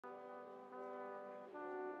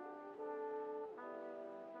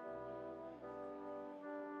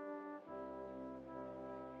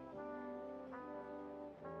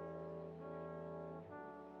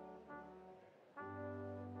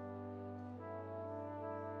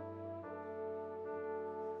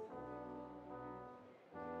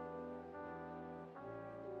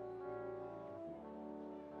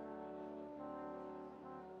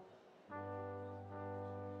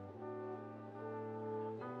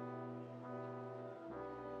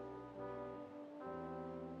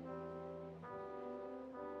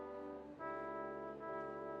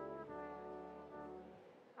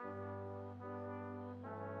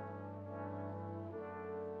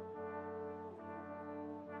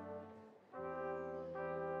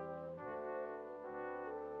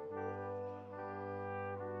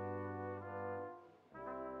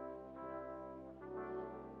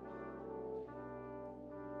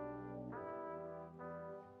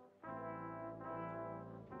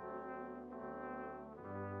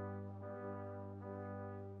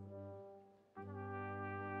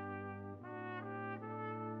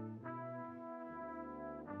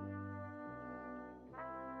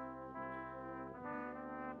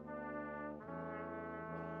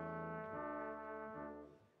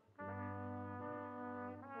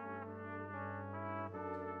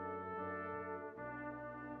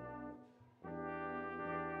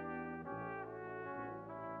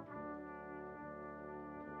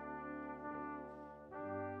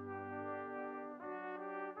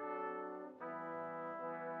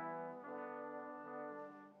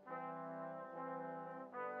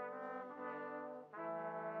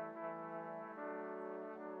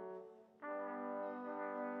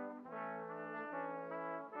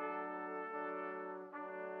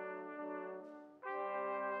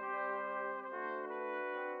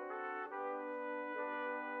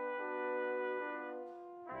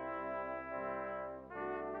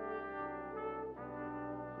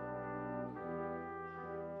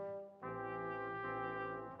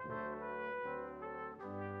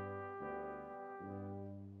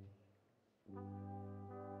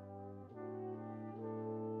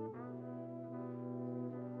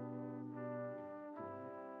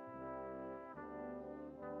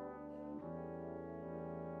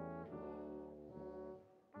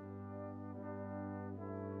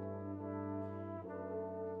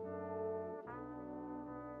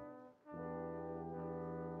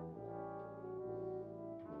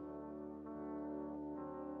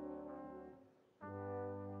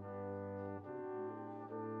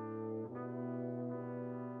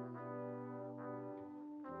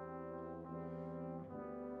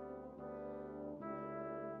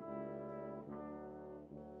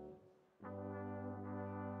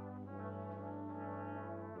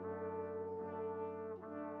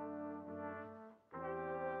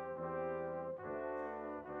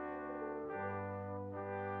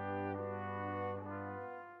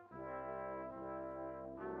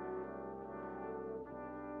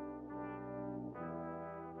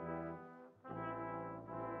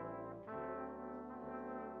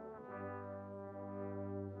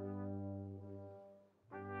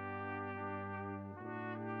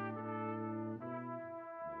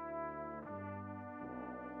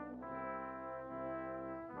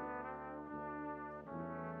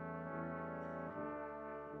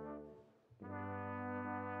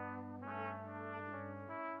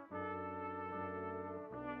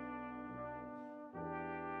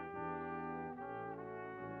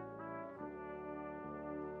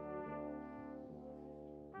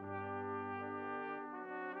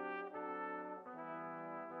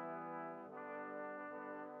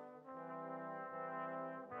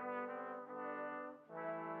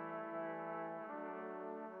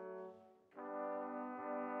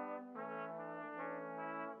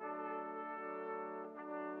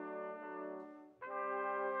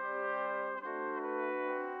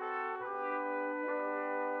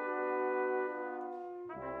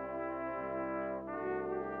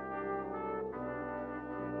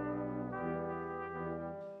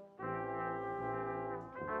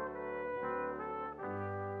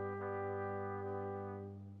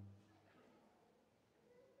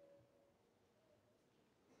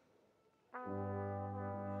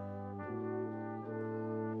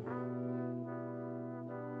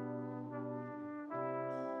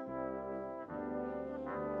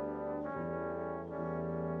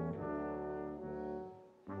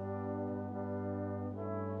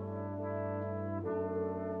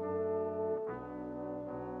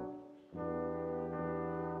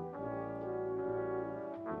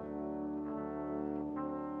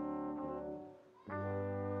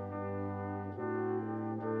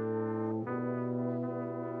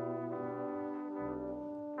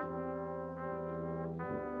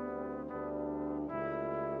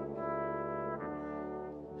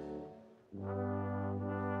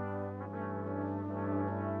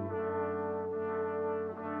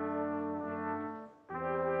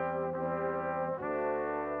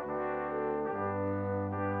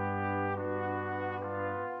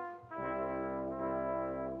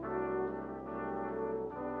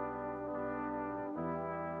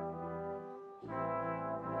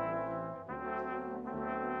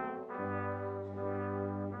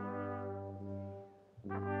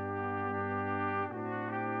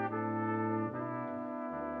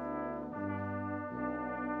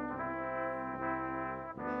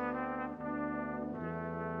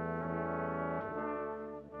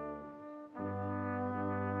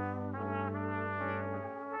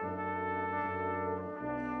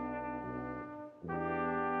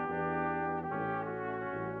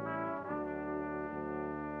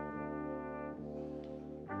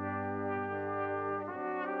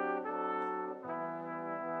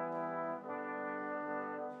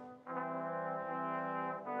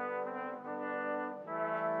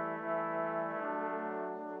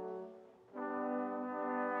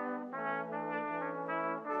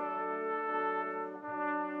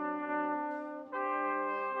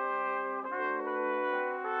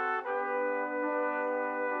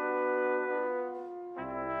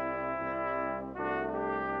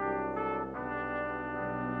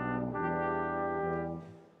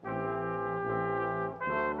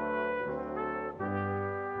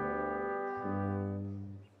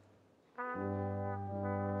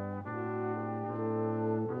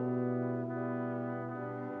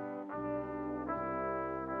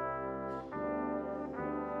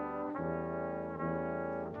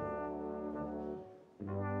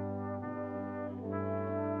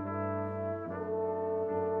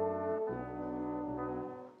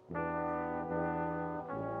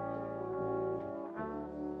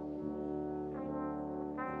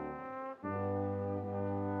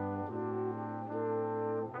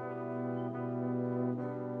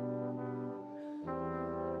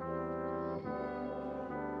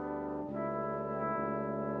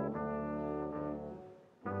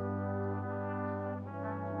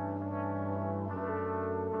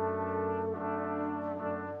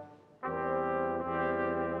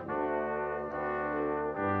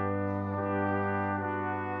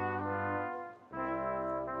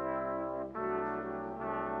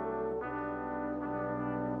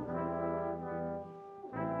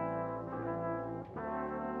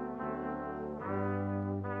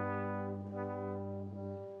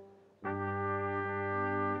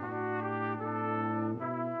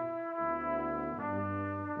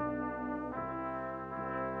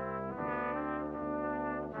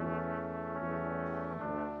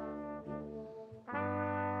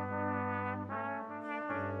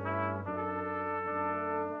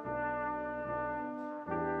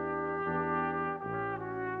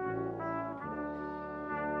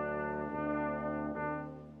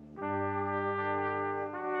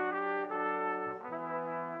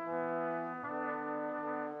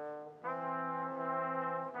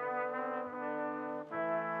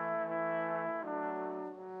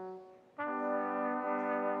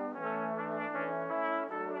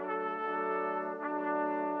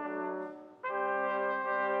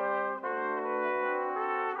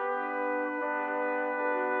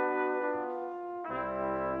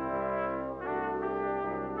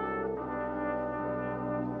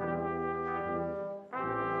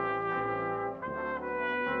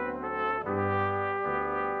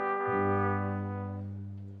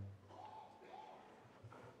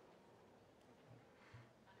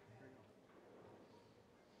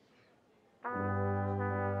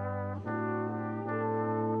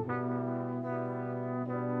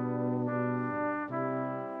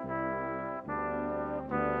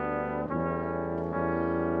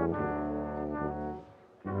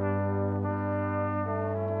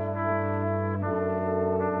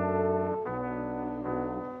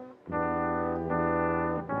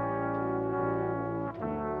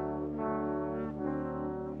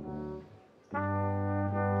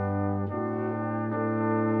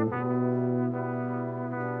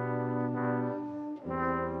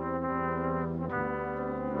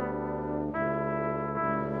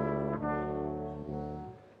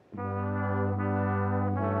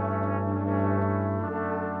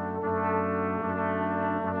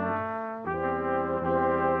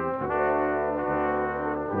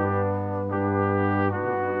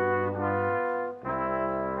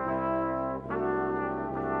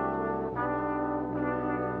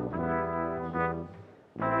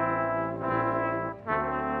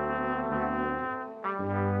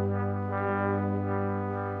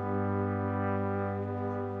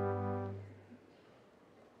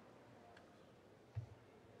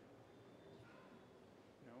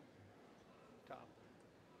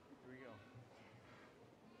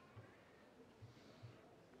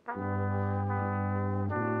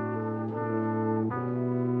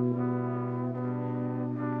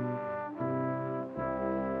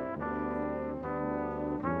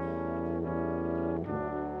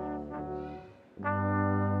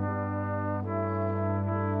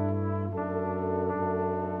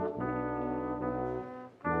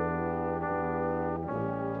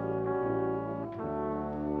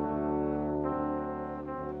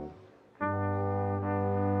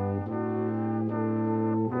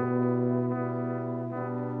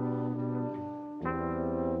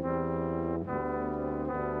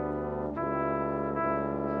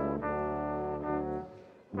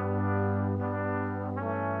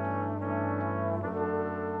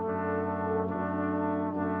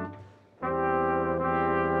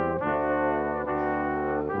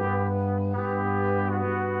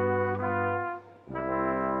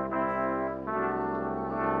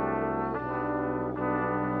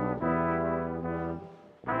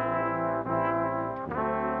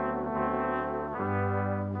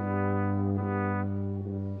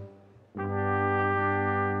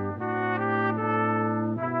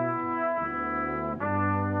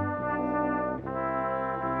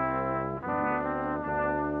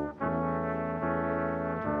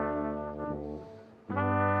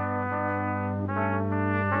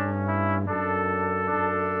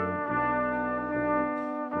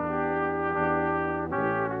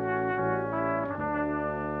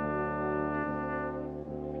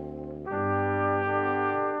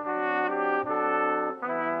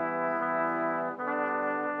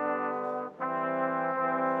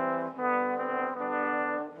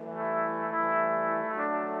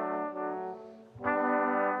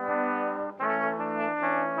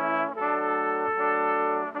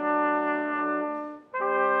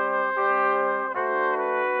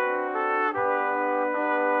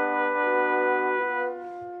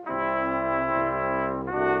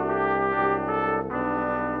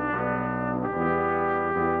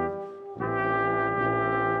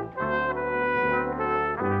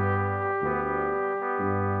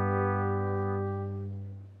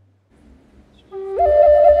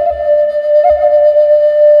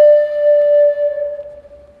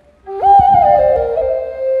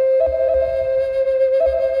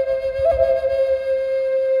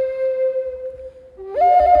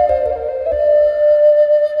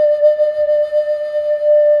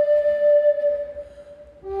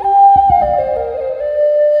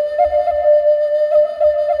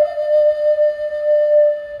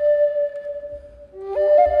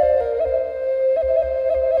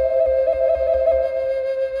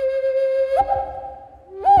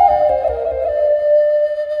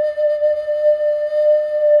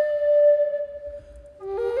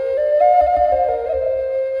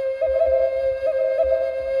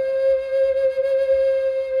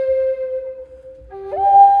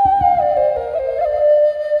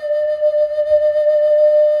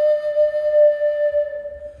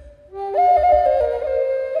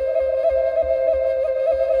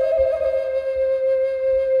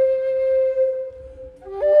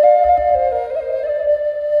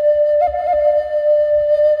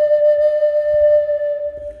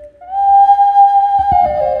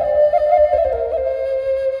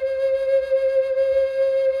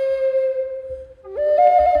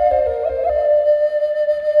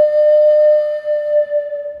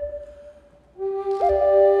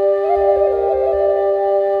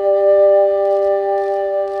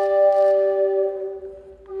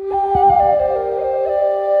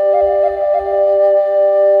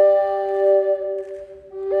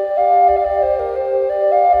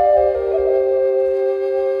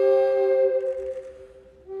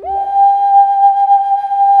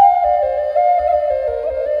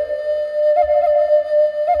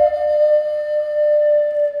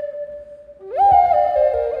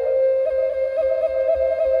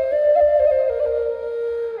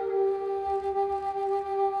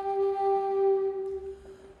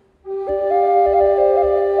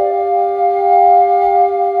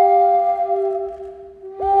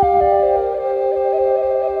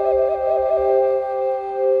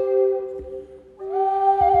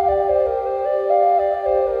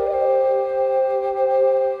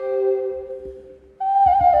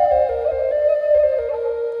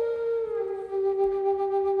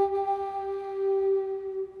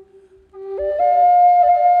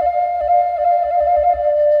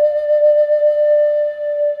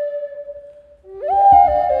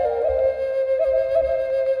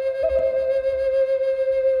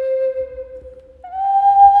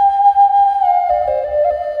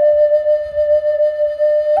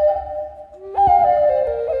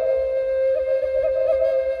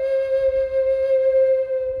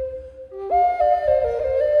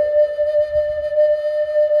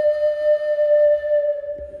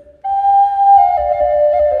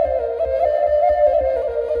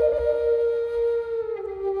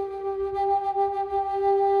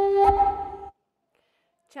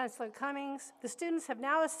Chancellor Cummings, the students have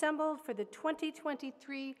now assembled for the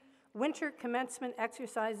 2023 winter commencement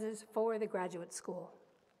exercises for the graduate school.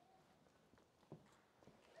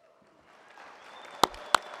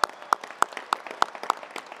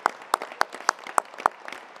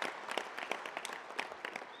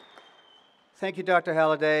 Thank you, Dr.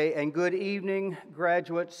 Halliday, and good evening,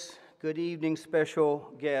 graduates. Good evening,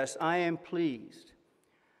 special guests. I am pleased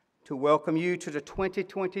to welcome you to the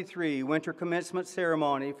 2023 Winter Commencement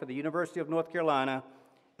Ceremony for the University of North Carolina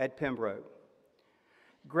at Pembroke.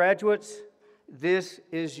 Graduates, this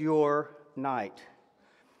is your night.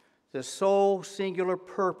 The sole singular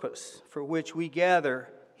purpose for which we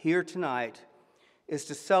gather here tonight is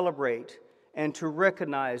to celebrate and to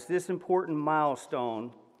recognize this important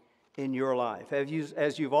milestone in your life.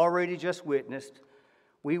 As you've already just witnessed,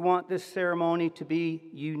 we want this ceremony to be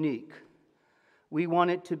unique. We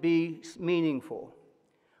want it to be meaningful.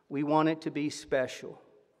 We want it to be special.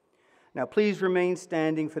 Now, please remain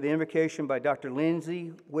standing for the invocation by Dr.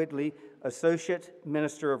 Lindsay Whitley, Associate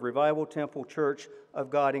Minister of Revival Temple Church of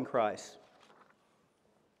God in Christ.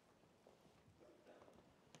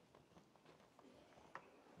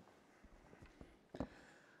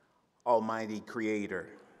 Almighty Creator,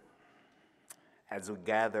 as we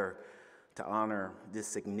gather to honor this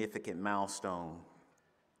significant milestone,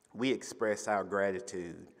 we express our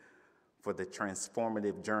gratitude for the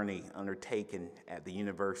transformative journey undertaken at the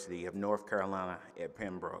University of North Carolina at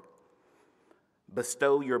Pembroke.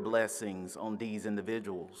 Bestow your blessings on these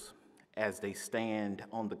individuals as they stand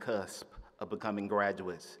on the cusp of becoming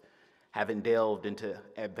graduates, having delved into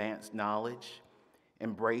advanced knowledge,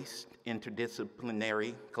 embraced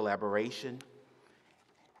interdisciplinary collaboration,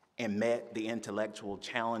 and met the intellectual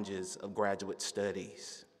challenges of graduate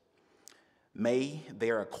studies. May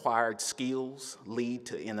their acquired skills lead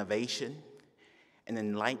to innovation and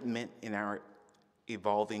enlightenment in our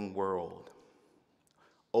evolving world.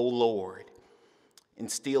 O Lord,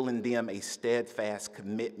 instill in them a steadfast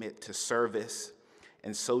commitment to service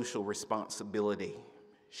and social responsibility,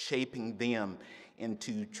 shaping them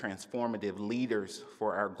into transformative leaders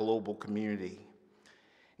for our global community.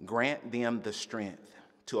 Grant them the strength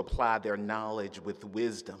to apply their knowledge with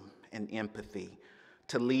wisdom and empathy,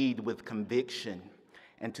 to lead with conviction,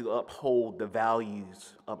 and to uphold the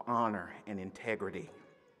values of honor and integrity.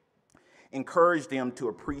 Encourage them to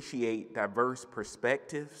appreciate diverse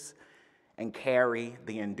perspectives and carry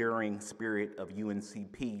the enduring spirit of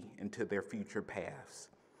UNCP into their future paths.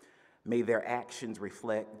 May their actions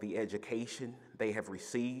reflect the education they have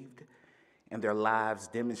received, and their lives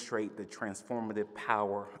demonstrate the transformative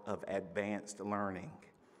power of advanced learning.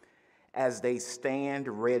 As they stand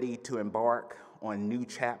ready to embark on new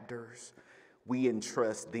chapters, we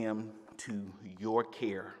entrust them to your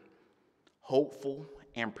care, hopeful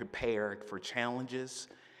and prepared for challenges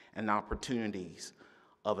and opportunities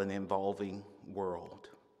of an evolving world.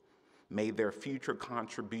 May their future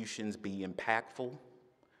contributions be impactful,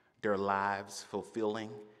 their lives fulfilling,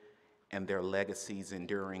 and their legacies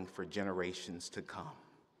enduring for generations to come.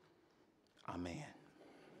 Amen.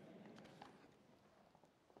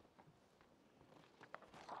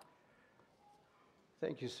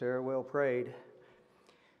 Thank you, Sarah. Well prayed.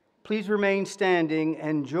 Please remain standing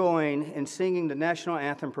and join in singing the national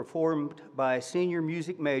anthem performed by senior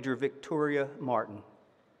music major Victoria Martin.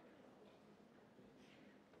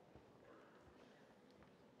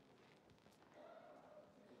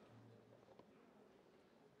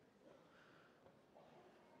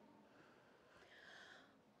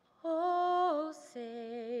 Oh,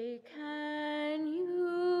 say, can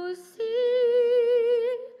you see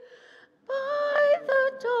by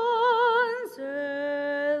the dawn's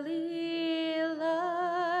early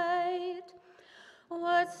light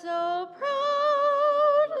what so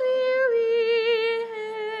proudly we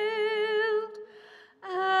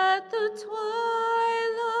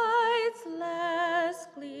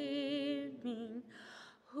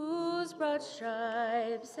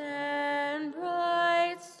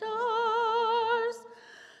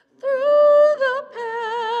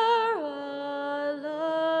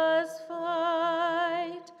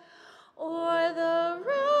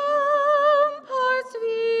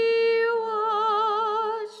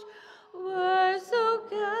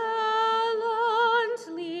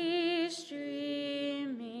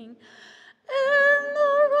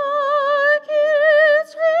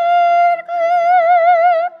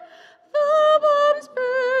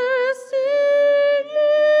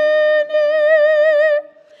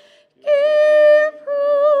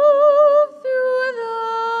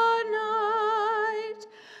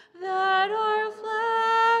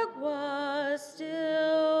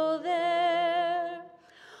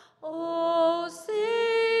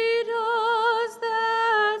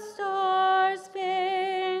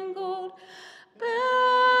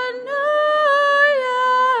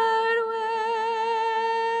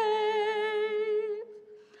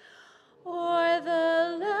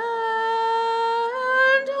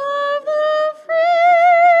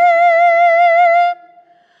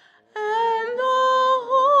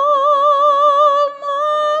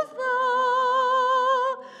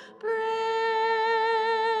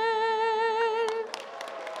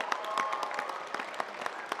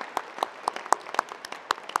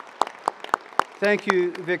Thank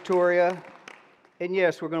you, Victoria. And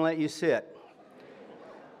yes, we're going to let you sit.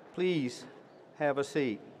 Please have a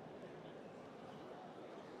seat.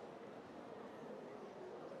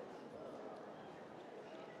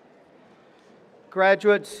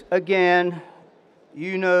 Graduates, again,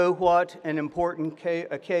 you know what an important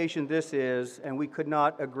occasion this is, and we could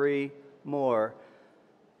not agree more.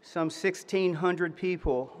 Some 1,600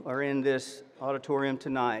 people are in this auditorium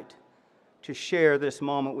tonight to share this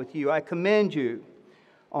moment with you. I commend you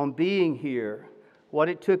on being here, what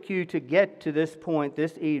it took you to get to this point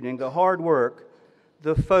this evening, the hard work,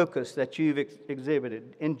 the focus that you've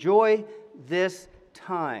exhibited. Enjoy this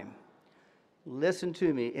time. Listen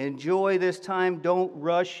to me. Enjoy this time. Don't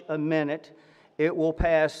rush a minute. It will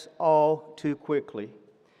pass all too quickly.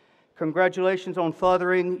 Congratulations on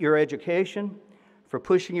furthering your education, for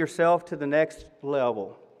pushing yourself to the next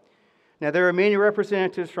level. Now, there are many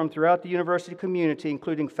representatives from throughout the university community,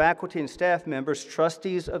 including faculty and staff members,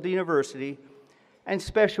 trustees of the university, and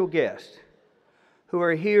special guests who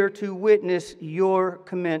are here to witness your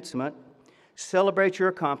commencement, celebrate your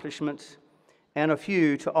accomplishments, and a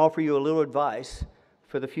few to offer you a little advice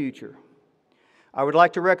for the future. I would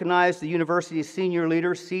like to recognize the university's senior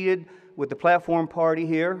leaders seated with the platform party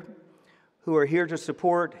here, who are here to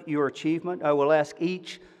support your achievement. I will ask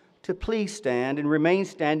each to please stand and remain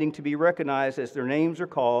standing to be recognized as their names are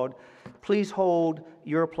called. Please hold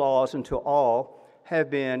your applause until all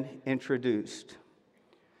have been introduced.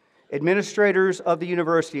 Administrators of the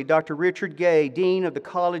university, Dr. Richard Gay, Dean of the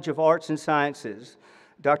College of Arts and Sciences,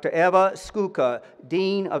 Dr. Eva Skuka,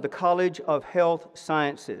 Dean of the College of Health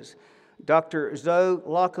Sciences, Dr. Zoe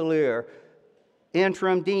Lacalier,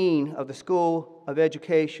 Interim Dean of the School of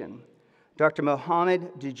Education, Dr.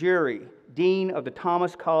 Mohammed Djiri, Dean of the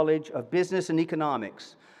Thomas College of Business and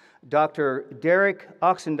Economics, Dr. Derek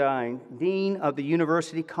Oxendine, Dean of the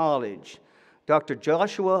University College, Dr.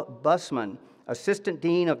 Joshua Bussman, Assistant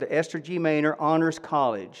Dean of the Esther G. Maynor Honors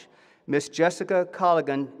College, Ms. Jessica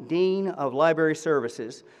Colligan, Dean of Library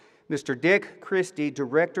Services, Mr. Dick Christie,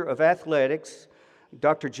 Director of Athletics,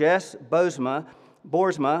 Dr. Jess Boersma,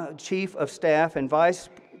 Chief of Staff and Vice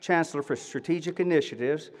Chancellor for Strategic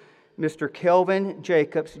Initiatives, Mr. Kelvin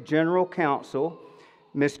Jacobs, General Counsel,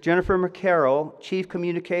 Ms. Jennifer McCarroll, Chief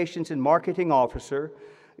Communications and Marketing Officer,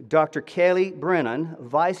 Dr. Kelly Brennan,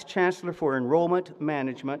 Vice Chancellor for Enrollment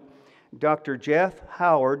Management, Dr. Jeff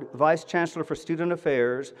Howard, Vice Chancellor for Student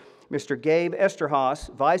Affairs, Mr. Gabe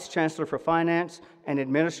Esterhaus, Vice Chancellor for Finance and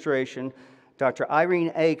Administration, Dr.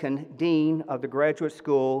 Irene Aiken, Dean of the Graduate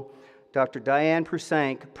School, Dr. Diane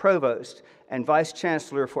Prusank, Provost and Vice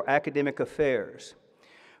Chancellor for Academic Affairs.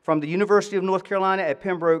 From the University of North Carolina at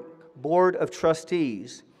Pembroke Board of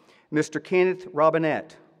Trustees, Mr. Kenneth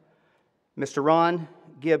Robinette, Mr. Ron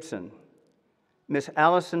Gibson, Ms.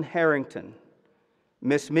 Allison Harrington,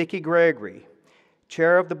 Ms. Mickey Gregory,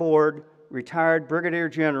 Chair of the Board, Retired Brigadier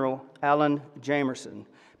General Alan Jamerson.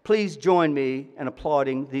 Please join me in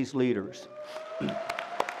applauding these leaders.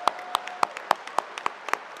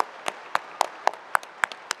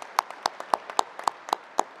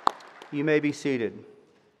 You may be seated.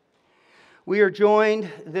 We are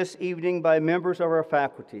joined this evening by members of our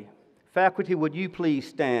faculty. Faculty, would you please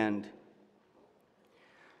stand?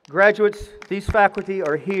 Graduates, these faculty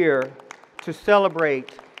are here to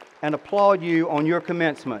celebrate and applaud you on your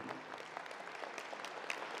commencement.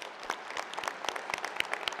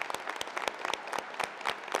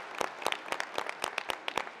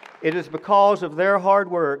 It is because of their hard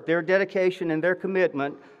work, their dedication, and their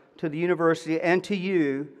commitment to the university and to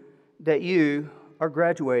you that you are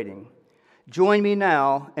graduating. Join me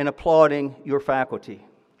now in applauding your faculty.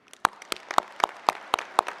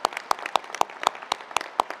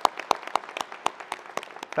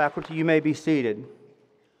 Faculty, you may be seated.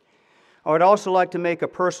 I would also like to make a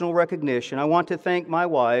personal recognition. I want to thank my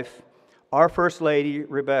wife, our First Lady,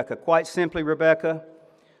 Rebecca. Quite simply, Rebecca,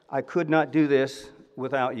 I could not do this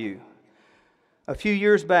without you. A few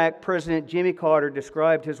years back, President Jimmy Carter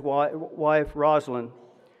described his wife, Rosalind,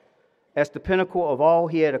 as the pinnacle of all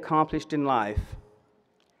he had accomplished in life.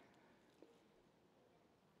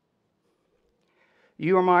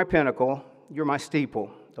 You are my pinnacle, you're my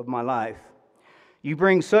steeple of my life. You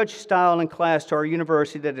bring such style and class to our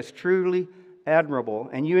university that is truly admirable,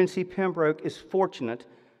 and UNC Pembroke is fortunate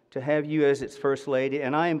to have you as its First Lady,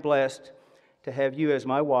 and I am blessed to have you as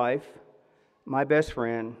my wife, my best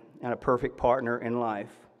friend, and a perfect partner in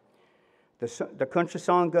life. The country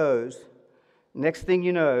song goes, next thing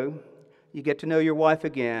you know, you get to know your wife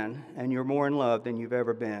again, and you're more in love than you've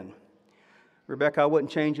ever been. Rebecca, I wouldn't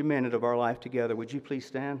change a minute of our life together. Would you please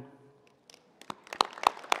stand?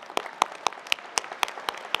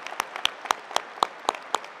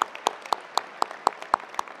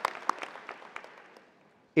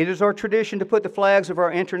 It is our tradition to put the flags of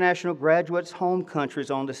our international graduates' home countries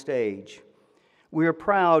on the stage. We are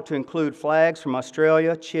proud to include flags from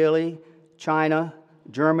Australia, Chile, China,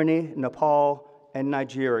 Germany, Nepal, and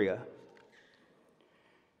Nigeria.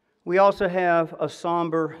 We also have a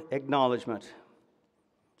somber acknowledgement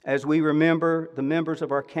as we remember the members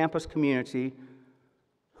of our campus community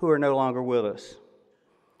who are no longer with us.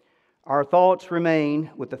 Our thoughts remain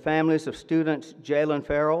with the families of students Jalen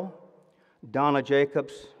Farrell, Donna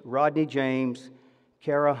Jacobs, Rodney James,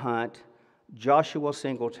 Kara Hunt, Joshua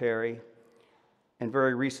Singletary, and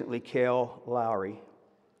very recently, Kel Lowry.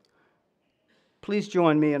 Please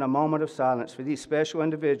join me in a moment of silence for these special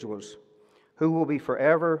individuals who will be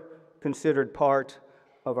forever considered part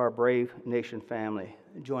of our brave nation family.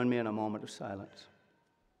 Join me in a moment of silence.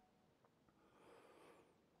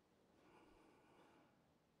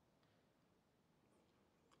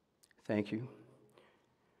 Thank you.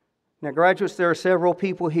 Now, graduates, there are several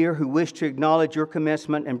people here who wish to acknowledge your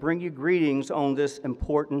commencement and bring you greetings on this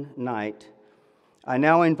important night. I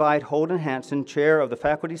now invite Holden Hanson, Chair of the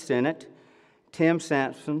Faculty Senate, Tim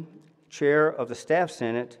Sampson, Chair of the Staff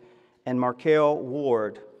Senate, and Markel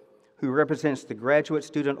Ward, who represents the Graduate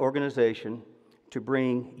Student Organization, to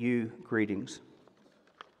bring you greetings.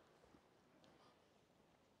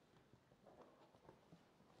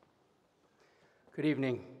 Good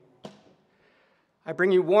evening. I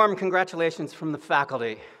bring you warm congratulations from the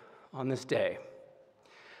faculty on this day.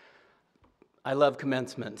 I love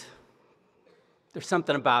commencement. There's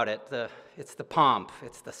something about it. It's the pomp,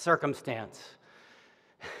 it's the circumstance,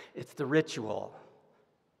 it's the ritual,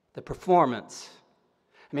 the performance.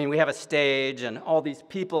 I mean, we have a stage, and all these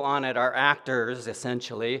people on it are actors,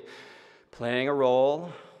 essentially, playing a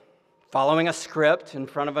role, following a script in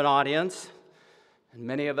front of an audience, and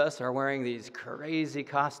many of us are wearing these crazy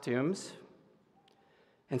costumes.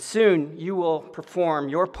 And soon you will perform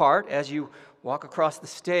your part as you walk across the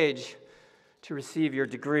stage to receive your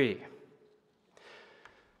degree.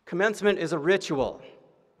 Commencement is a ritual.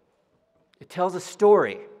 It tells a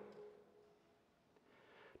story.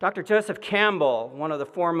 Dr. Joseph Campbell, one of the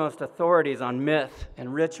foremost authorities on myth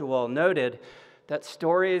and ritual, noted that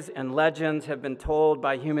stories and legends have been told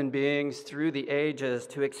by human beings through the ages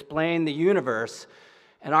to explain the universe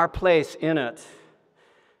and our place in it.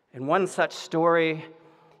 And one such story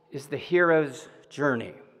is the hero's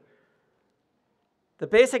journey. The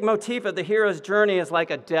basic motif of the hero's journey is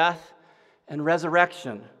like a death and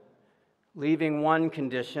resurrection, leaving one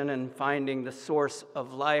condition and finding the source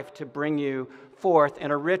of life to bring you forth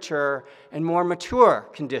in a richer and more mature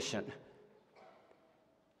condition.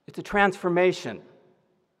 It's a transformation.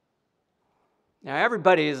 Now,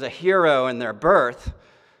 everybody is a hero in their birth,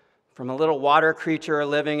 from a little water creature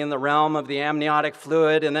living in the realm of the amniotic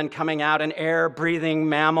fluid and then coming out an air-breathing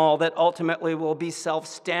mammal that ultimately will be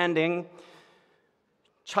self-standing.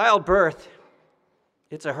 Childbirth,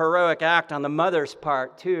 it's a heroic act on the mother's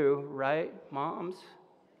part too, right, moms?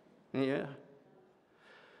 Yeah.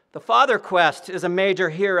 The father quest is a major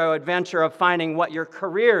hero adventure of finding what your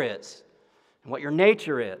career is, and what your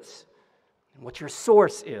nature is, and what your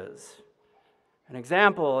source is. An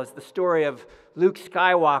example is the story of Luke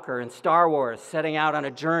Skywalker in Star Wars setting out on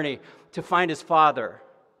a journey to find his father.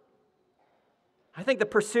 I think the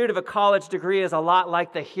pursuit of a college degree is a lot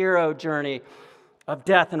like the hero journey of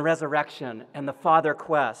death and resurrection and the father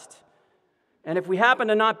quest. And if we happen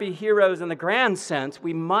to not be heroes in the grand sense,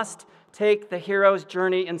 we must take the hero's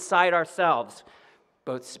journey inside ourselves,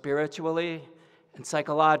 both spiritually and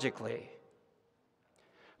psychologically.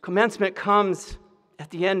 Commencement comes at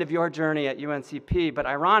the end of your journey at UNCP, but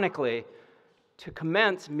ironically, to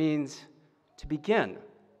commence means to begin.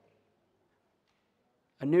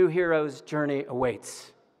 A new hero's journey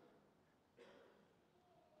awaits.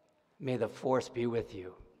 May the force be with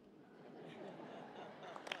you.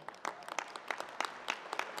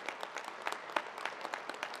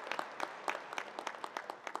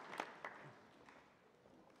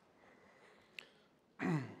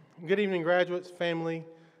 Good evening, graduates, family,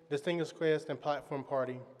 distinguished guests, and platform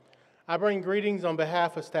party. I bring greetings on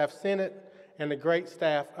behalf of Staff Senate and the great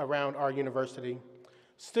staff around our university.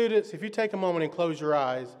 Students, if you take a moment and close your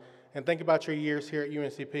eyes and think about your years here at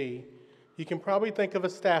UNCP, you can probably think of a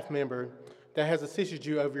staff member that has assisted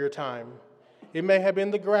you over your time. It may have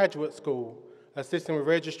been the graduate school, assisting with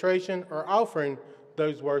registration or offering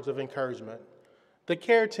those words of encouragement. The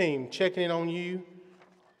care team checking in on you,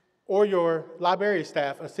 or your library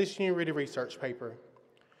staff assisting you with a research paper.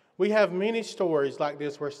 We have many stories like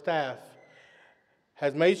this where staff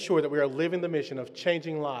has made sure that we are living the mission of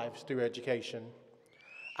changing lives through education.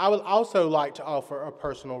 I would also like to offer a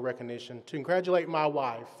personal recognition to congratulate my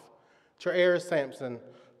wife, Tra'era Sampson,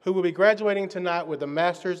 who will be graduating tonight with a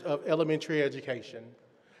Master's of Elementary Education.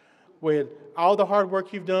 With all the hard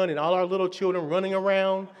work you've done and all our little children running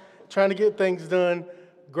around trying to get things done,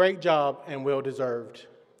 great job and well-deserved.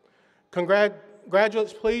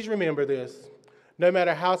 Graduates, please remember this. No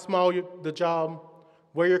matter how small the job,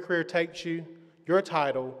 where your career takes you, your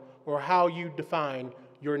title, or how you define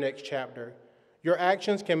your next chapter, your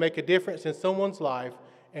actions can make a difference in someone's life,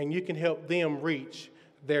 and you can help them reach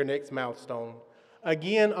their next milestone.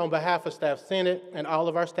 Again, on behalf of Staff Senate and all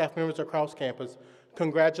of our staff members across campus,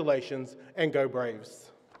 congratulations and go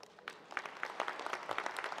Braves.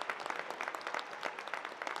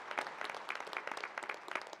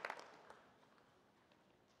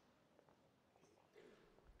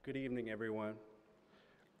 Good evening, everyone.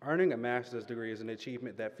 Earning a master's degree is an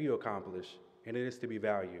achievement that few accomplish, and it is to be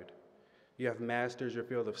valued. You have mastered your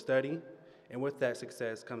field of study, and with that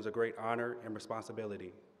success comes a great honor and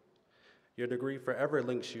responsibility. Your degree forever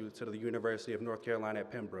links you to the University of North Carolina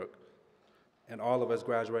at Pembroke, and all of us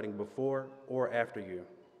graduating before or after you.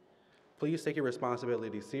 Please take your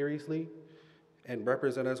responsibility seriously and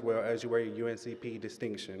represent us well as you wear your UNCP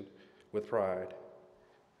distinction with pride.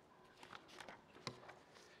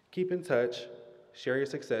 Keep in touch, share your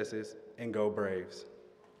successes, and go Braves.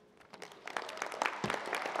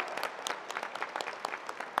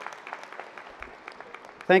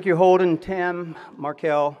 Thank you, Holden, Tim,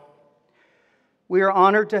 Markel. We are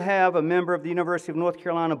honored to have a member of the University of North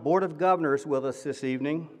Carolina Board of Governors with us this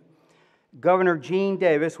evening. Governor Gene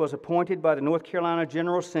Davis was appointed by the North Carolina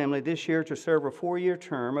General Assembly this year to serve a 4-year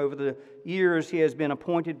term. Over the years, he has been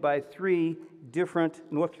appointed by 3 different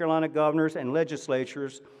North Carolina governors and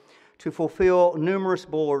legislatures to fulfill numerous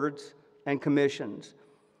boards and commissions.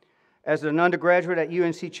 As an undergraduate at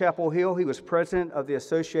UNC Chapel Hill, he was president of the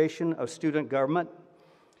Association of Student Government.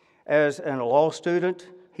 As a law student,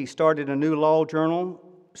 he started a new law journal,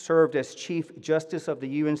 served as Chief Justice of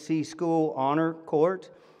the UNC School Honor Court,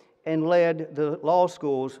 and led the law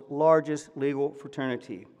school's largest legal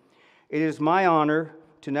fraternity. It is my honor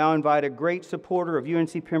to now invite a great supporter of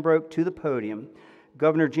UNC Pembroke to the podium,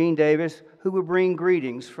 Governor Gene Davis, who will bring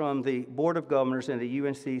greetings from the Board of Governors and the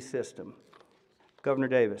UNC system. Governor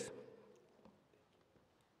Davis.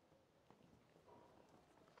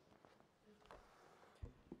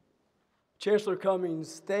 Chancellor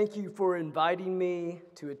Cummings, thank you for inviting me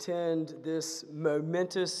to attend this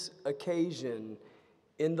momentous occasion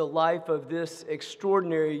in the life of this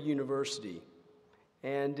extraordinary university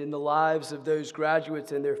and in the lives of those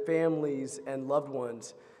graduates and their families and loved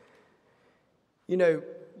ones. You know,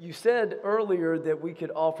 you said earlier that we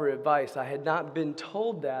could offer advice. I had not been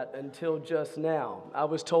told that until just now. I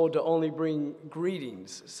was told to only bring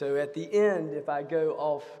greetings. So at the end, if I go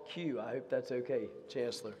off cue, I hope that's okay,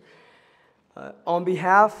 Chancellor. On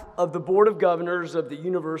behalf of the Board of Governors of the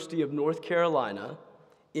University of North Carolina,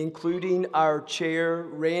 including our chair,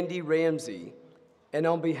 Randy Ramsey, and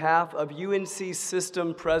on behalf of UNC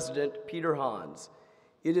System President Peter Hans,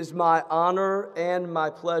 it is my honor and my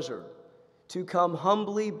pleasure to come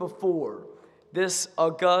humbly before this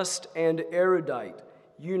august and erudite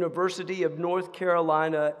University of North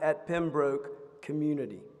Carolina at Pembroke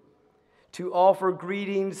community, to offer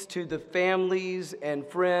greetings to the families and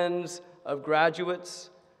friends of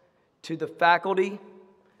graduates, to the faculty,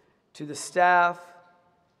 to the staff,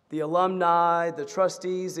 the alumni, the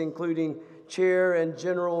trustees, including Chair and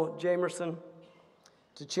General Jamerson,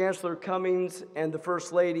 to Chancellor Cummings and the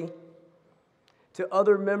First Lady, to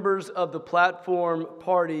other members of the platform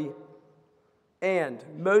party, and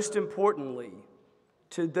most importantly,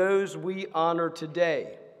 to those we honor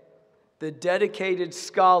today, the dedicated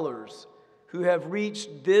scholars who have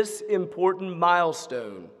reached this important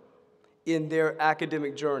milestone in their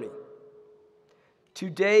academic journey.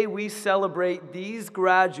 Today, we celebrate these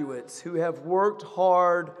graduates who have worked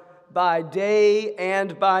hard by day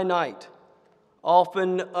and by night,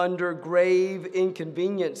 often under grave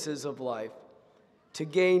inconveniences of life, to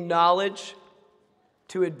gain knowledge,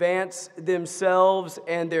 to advance themselves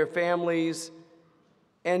and their families,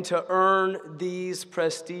 and to earn these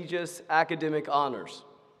prestigious academic honors.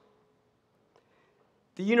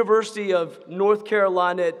 The University of North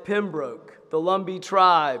Carolina at Pembroke, the Lumbee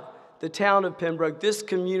tribe, the town of Pembroke, this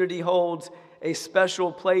community holds a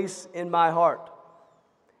special place in my heart,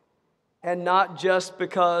 and not just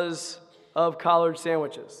because of collard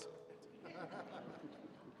sandwiches,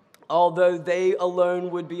 although they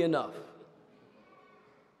alone would be enough.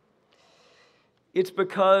 It's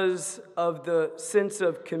because of the sense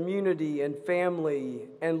of community and family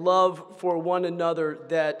and love for one another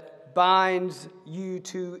that binds you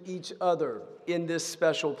to each other in this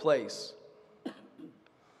special place.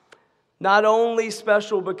 Not only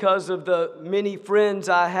special because of the many friends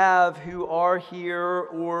I have who are here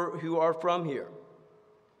or who are from here,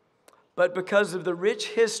 but because of the rich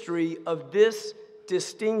history of this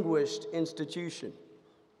distinguished institution.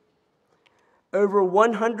 Over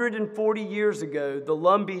 140 years ago, the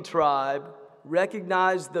Lumbee tribe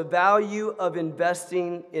recognized the value of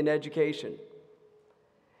investing in education.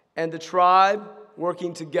 And the tribe,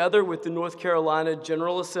 working together with the North Carolina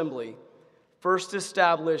General Assembly, first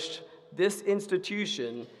established this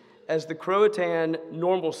institution as the Croatan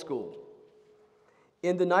Normal School.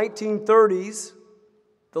 In the 1930s,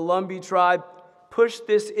 the Lumbee tribe pushed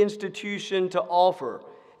this institution to offer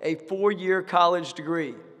a 4-year college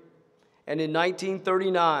degree. And in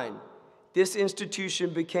 1939, this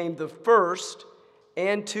institution became the first,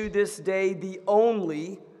 and to this day, the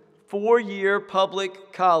only 4-year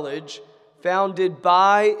public college founded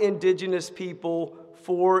by indigenous people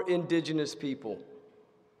for indigenous people.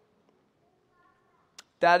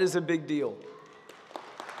 That is a big deal.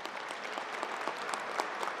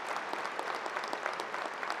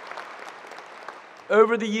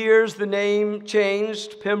 Over the years, the name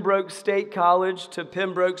changed, Pembroke State College to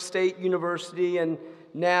Pembroke State University, and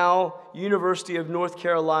now University of North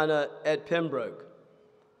Carolina at Pembroke.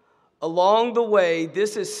 Along the way,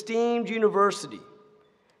 this esteemed university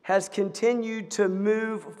has continued to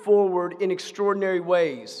move forward in extraordinary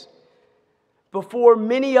ways. Before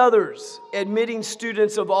many others, admitting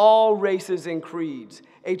students of all races and creeds,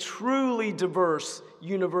 a truly diverse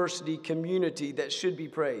university community that should be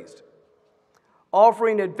praised.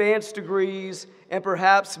 Offering advanced degrees, and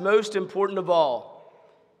perhaps most important of all,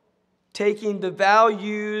 taking the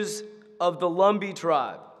values of the Lumbee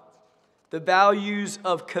tribe, the values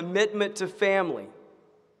of commitment to family,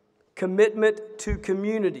 commitment to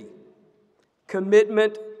community,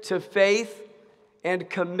 commitment to faith, and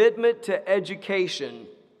commitment to education,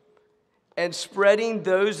 and spreading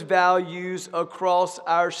those values across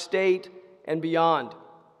our state and beyond.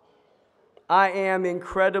 I am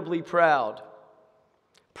incredibly proud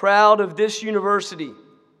of this university,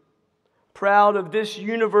 proud of this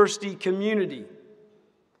university community,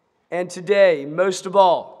 and today, most of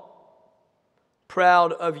all,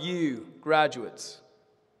 proud of you, graduates.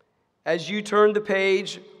 As you turn the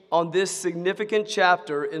page on this significant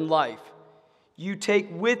chapter in life, you take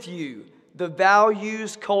with you the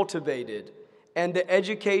values cultivated and the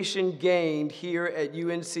education gained here at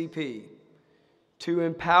UNCP to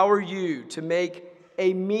empower you to make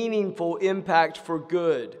a meaningful impact for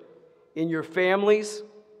good in your families,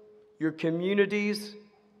 your communities,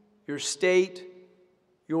 your state,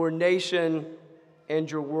 your nation, and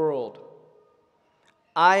your world.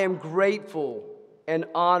 I am grateful and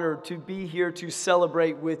honored to be here to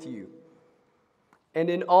celebrate with you. And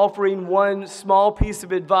in offering one small piece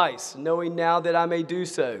of advice, knowing now that I may do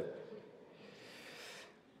so,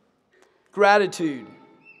 gratitude.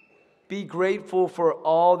 Be grateful for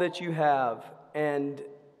all that you have and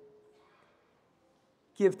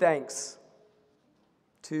give thanks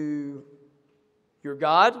to your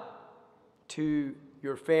God, to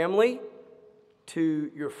your family, to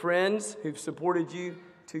your friends who've supported you,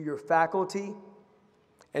 to your faculty,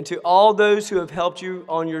 and to all those who have helped you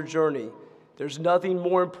on your journey. There's nothing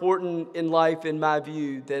more important in life, in my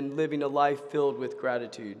view, than living a life filled with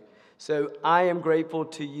gratitude. So I am grateful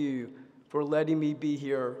to you for letting me be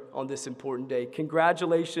here on this important day.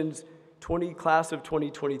 Congratulations, class of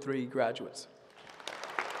 2023 graduates.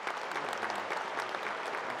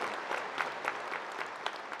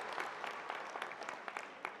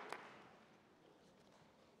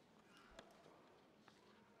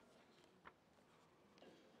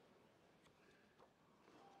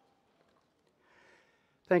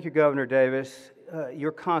 Thank you, Governor Davis.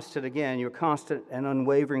 Your constant and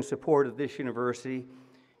unwavering support of this university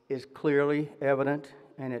is clearly evident,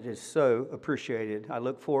 and it is so appreciated. I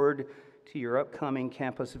look forward to your upcoming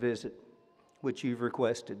campus visit, which you've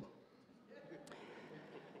requested.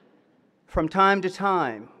 From time to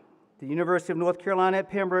time, the University of North Carolina at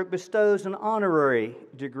Pembroke bestows an honorary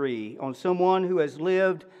degree on someone who has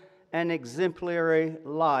lived an exemplary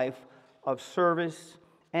life of service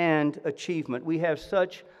and achievement. We have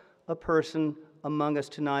such a person among us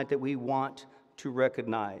tonight that we want to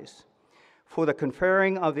recognize. For the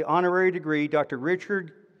conferring of the honorary degree, Dr.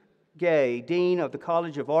 Richard Gay, Dean of the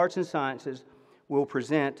College of Arts and Sciences, will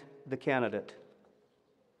present the candidate.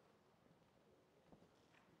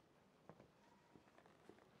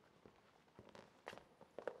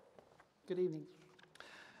 Good evening.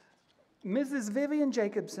 Mrs. Vivian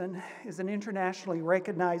Jacobson is an internationally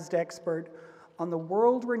recognized expert on the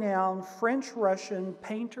world-renowned French-Russian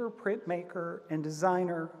painter, printmaker, and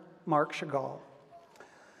designer Marc Chagall.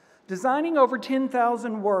 Designing over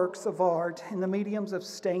 10,000 works of art in the mediums of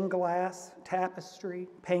stained glass, tapestry,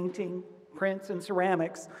 painting, prints, and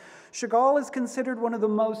ceramics, Chagall is considered one of the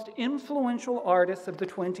most influential artists of the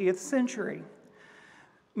 20th century.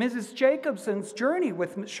 Mrs. Jacobson's journey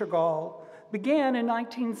with Chagall began in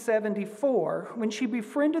 1974 when she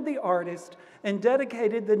befriended the artist and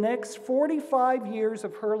dedicated the next 45 years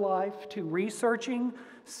of her life to researching,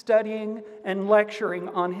 studying, and lecturing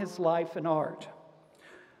on his life and art.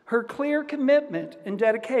 Her clear commitment and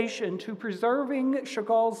dedication to preserving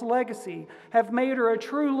Chagall's legacy have made her a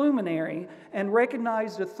true luminary and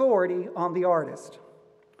recognized authority on the artist.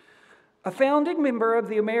 A founding member of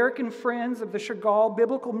the American Friends of the Chagall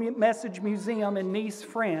Biblical Message Museum in Nice,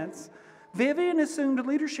 France, Vivian assumed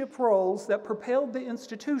leadership roles that propelled the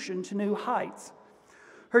institution to new heights.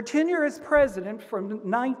 Her tenure as president from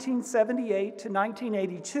 1978 to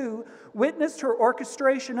 1982 witnessed her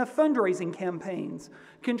orchestration of fundraising campaigns,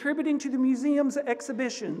 contributing to the museum's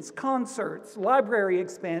exhibitions, concerts, library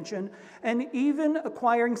expansion, and even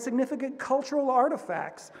acquiring significant cultural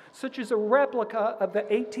artifacts, such as a replica of the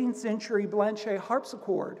 18th century Blanchet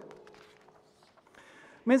harpsichord.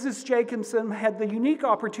 Mrs. Jacobson had the unique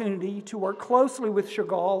opportunity to work closely with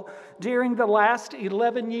Chagall during the last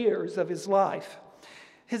 11 years of his life.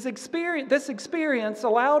 This experience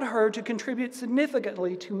allowed her to contribute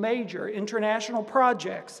significantly to major international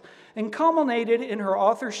projects and culminated in her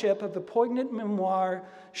authorship of the poignant memoir,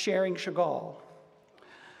 Sharing Chagall.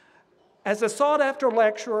 As a sought-after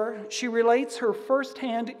lecturer, she relates her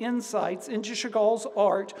firsthand insights into Chagall's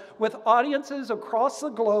art with audiences across the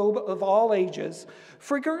globe of all ages,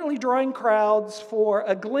 frequently drawing crowds for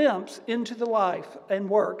a glimpse into the life and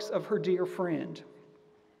works of her dear friend.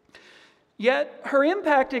 Yet, her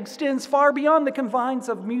impact extends far beyond the confines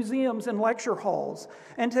of museums and lecture halls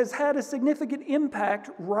and has had a significant impact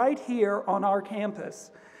right here on our campus.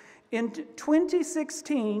 In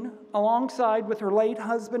 2016, alongside with her late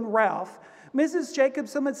husband, Ralph, Mrs.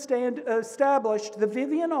 Jacobson established the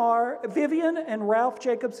Vivian and Ralph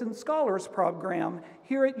Jacobson Scholars Program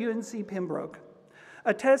here at UNC Pembroke,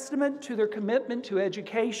 a testament to their commitment to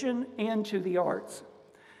education and to the arts.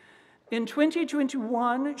 In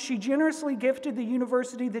 2021, she generously gifted the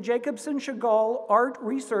university the Jacobson Chagall Art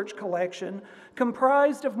Research Collection,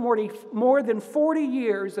 comprised of more than 40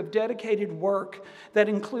 years of dedicated work that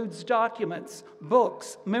includes documents,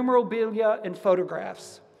 books, memorabilia, and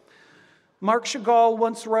photographs. Marc Chagall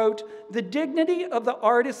once wrote, "The dignity of the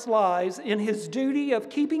artist lies in his duty of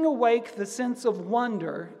keeping awake the sense of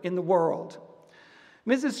wonder in the world."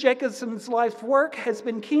 Mrs. Jacobson's life work has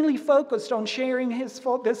been keenly focused on sharing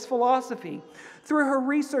this philosophy. Through her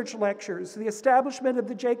research lectures, the establishment of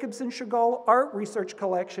the Jacobson Chagall Art Research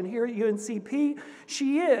Collection here at UNCP,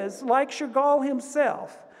 she is, like Chagall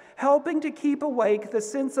himself, helping to keep awake the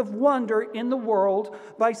sense of wonder in the world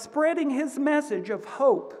by spreading his message of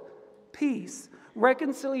hope, peace,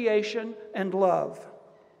 reconciliation, and love.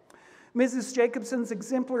 Mrs. Jacobson's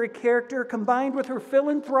exemplary character, combined with her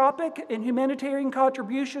philanthropic and humanitarian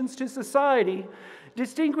contributions to society,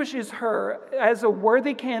 distinguishes her as a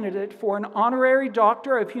worthy candidate for an honorary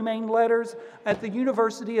Doctor of Humane Letters at the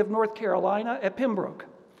University of North Carolina at Pembroke.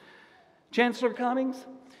 Chancellor Cummings,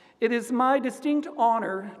 it is my distinct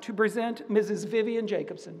honor to present Mrs. Vivian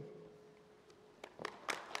Jacobson.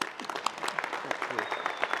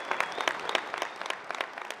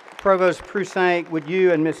 Provost Prusank, would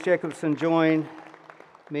you and Ms. Jacobson join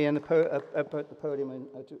me up at the podium and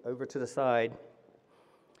over to the side?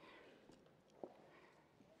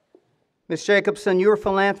 Ms. Jacobson, your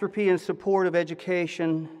philanthropy and support of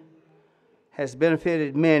education has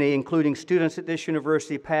benefited many, including students at this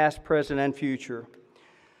university, past, present, and future.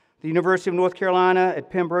 The University of North Carolina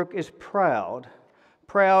at Pembroke is proud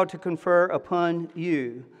to confer upon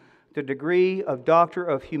you the degree of Doctor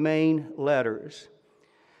of Humane Letters.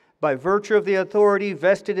 By virtue of the authority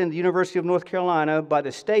vested in the University of North Carolina by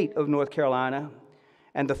the state of North Carolina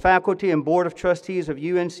and the faculty and board of trustees of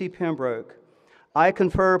UNC Pembroke, I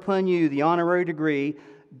confer upon you the honorary degree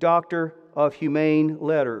Doctor of Humane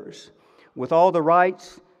Letters, with all the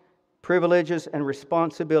rights, privileges, and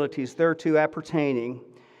responsibilities thereto appertaining,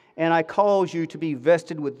 and I cause you to be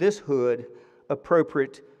vested with this hood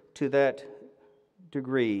appropriate to that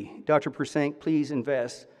degree. Dr. Prusank, please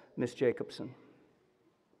invest Ms. Jacobson.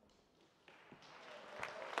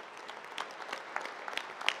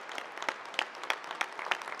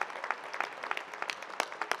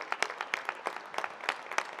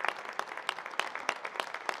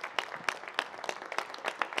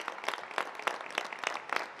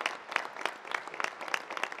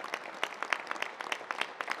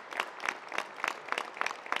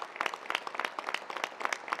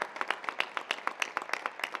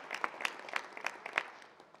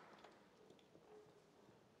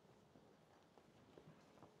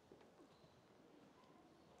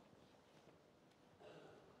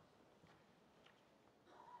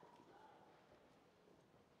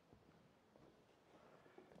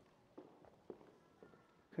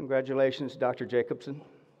 Congratulations, Dr. Jacobson,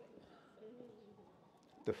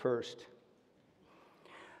 the first.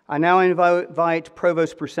 I now invite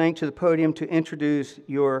Provost Persank to the podium to introduce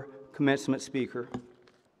your commencement speaker.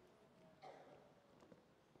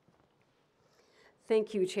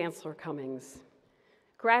 Thank you, Chancellor Cummings.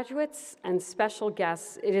 Graduates and special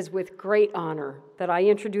guests, it is with great honor that I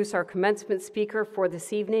introduce our commencement speaker for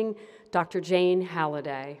this evening, Dr. Jane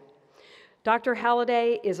Halliday. Dr.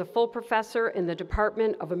 Halliday is a full professor in the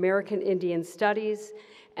Department of American Indian Studies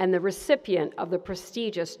and the recipient of the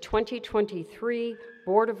prestigious 2023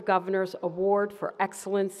 Board of Governors Award for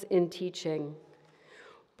Excellence in Teaching.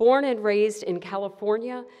 Born and raised in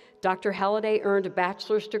California, Dr. Halliday earned a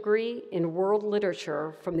bachelor's degree in world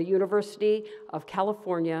literature from the University of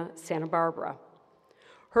California, Santa Barbara.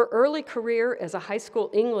 Her early career as a high school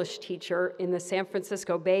English teacher in the San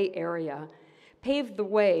Francisco Bay Area paved the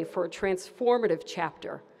way for a transformative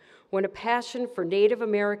chapter when a passion for Native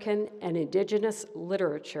American and Indigenous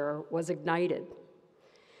literature was ignited.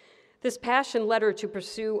 This passion led her to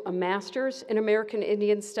pursue a master's in American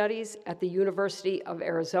Indian Studies at the University of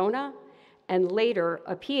Arizona, and later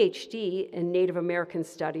a PhD in Native American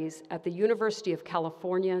Studies at the University of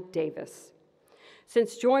California, Davis.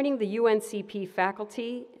 Since joining the UNCP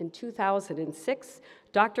faculty in 2006,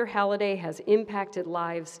 Dr. Halliday has impacted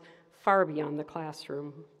lives far beyond the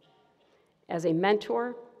classroom. As a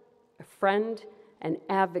mentor, a friend, and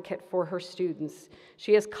advocate for her students,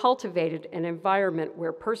 she has cultivated an environment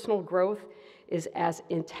where personal growth is as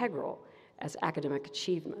integral as academic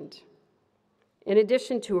achievement. In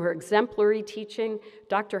addition to her exemplary teaching,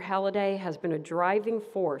 Dr. Halliday has been a driving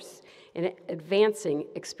force in advancing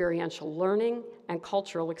experiential learning and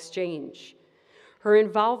cultural exchange. Her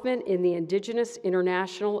involvement in the Indigenous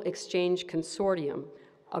International Exchange Consortium,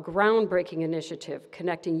 a groundbreaking initiative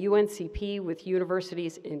connecting UNCP with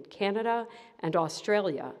universities in Canada and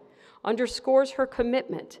Australia, underscores her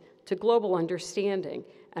commitment to global understanding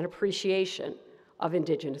and appreciation of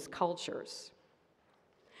Indigenous cultures.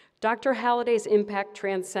 Dr. Halliday's impact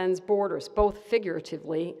transcends borders, both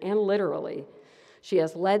figuratively and literally. She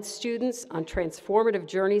has led students on transformative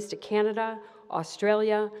journeys to Canada,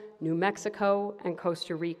 Australia, New Mexico, and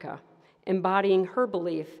Costa Rica, embodying her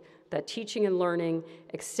belief that teaching and learning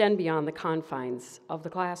extend beyond the confines of the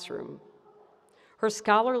classroom. Her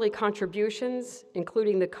scholarly contributions,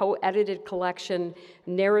 including the co-edited collection,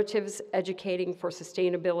 Narratives Educating for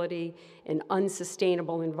Sustainability in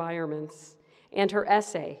Unsustainable Environments, and her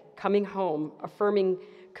essay, Coming Home, Affirming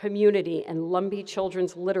Community and Lumbee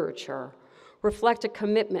Children's Literature, reflect a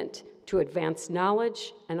commitment to advance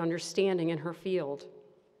knowledge and understanding in her field.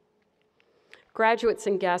 Graduates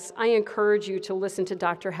and guests, I encourage you to listen to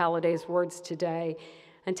Dr. Halliday's words today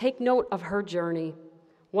and take note of her journey,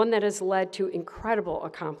 one that has led to incredible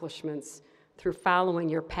accomplishments through following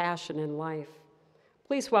your passion in life.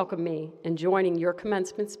 Please welcome me in joining your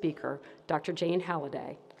commencement speaker, Dr. Jane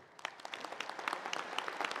Halliday.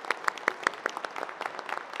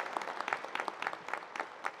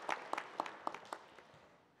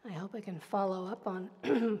 I hope I can follow up on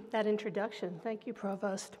that introduction. Thank you,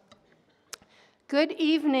 Provost. Good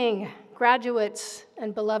evening, graduates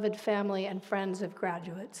and beloved family and friends of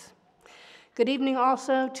graduates. Good evening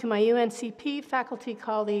also to my UNCP faculty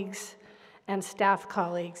colleagues and staff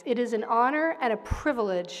colleagues. It is an honor and a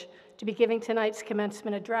privilege to be giving tonight's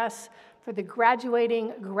commencement address for the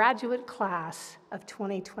graduating graduate class of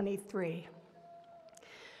 2023.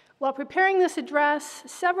 While preparing this address,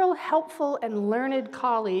 several helpful and learned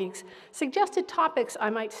colleagues suggested topics I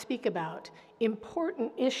might speak about,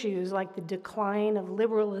 important issues like the decline of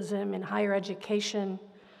liberalism in higher education,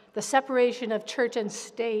 the separation of church and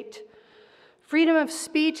state, freedom of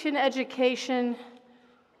speech in education,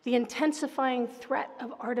 the intensifying threat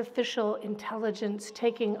of artificial intelligence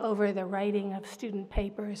taking over the writing of student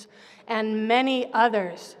papers, and many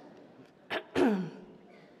others.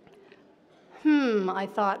 I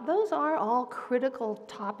thought, those are all critical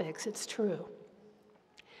topics, it's true.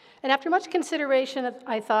 And after much consideration,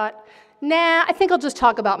 I thought, nah, I think I'll just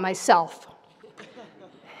talk about myself.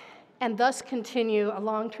 And thus continue a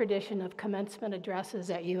long tradition of commencement addresses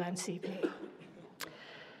at UNCP.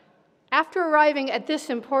 After arriving at this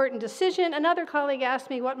important decision, another colleague asked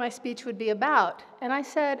me what my speech would be about, and I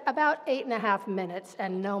said about 8.5 minutes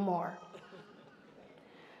and no more.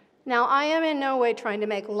 Now, I am in no way trying to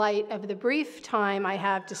make light of the brief time I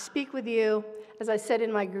have to speak with you. As I said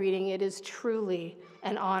in my greeting, it is truly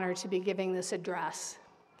an honor to be giving this address.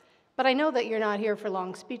 But I know that you're not here for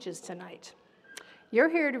long speeches tonight. You're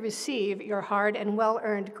here to receive your hard and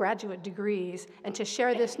well-earned graduate degrees and to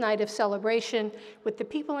share this night of celebration with the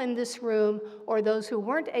people in this room or those who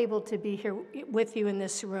weren't able to be here with you in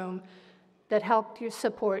this room that helped you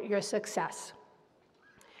support your success.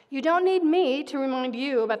 You don't need me to remind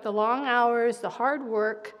you about the long hours, the hard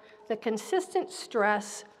work, the consistent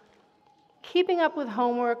stress, keeping up with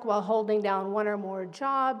homework while holding down one or more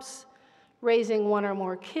jobs, raising one or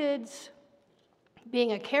more kids,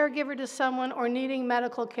 being a caregiver to someone, or needing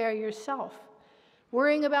medical care yourself,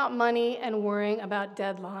 worrying about money and worrying about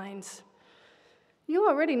deadlines. You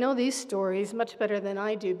already know these stories much better than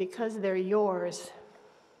I do because they're yours.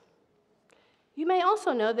 You may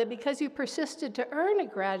also know that because you persisted to earn a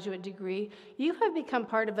graduate degree, you have become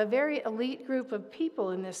part of a very elite group of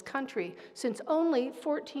people in this country, since only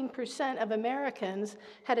 14% of Americans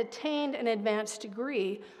had attained an advanced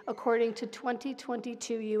degree, according to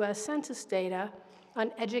 2022 U.S. Census data on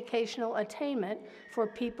educational attainment for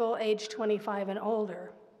people aged 25 and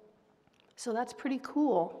older. So that's pretty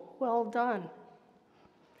cool. Well done.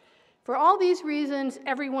 For all these reasons,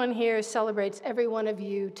 everyone here celebrates every one of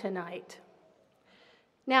you tonight.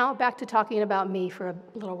 Now, back to talking about me for a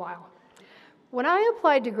little while. When I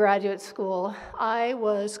applied to graduate school, I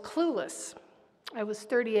was clueless. I was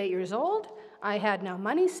 38 years old. I had no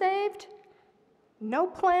money saved, no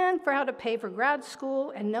plan for how to pay for grad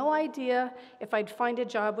school, and no idea if I'd find a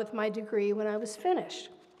job with my degree when I was finished.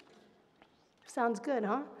 Sounds good,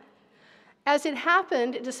 huh? As it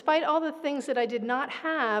happened, despite all the things that I did not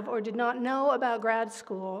have or did not know about grad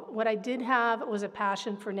school, what I did have was a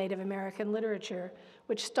passion for Native American literature,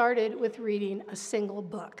 which started with reading a single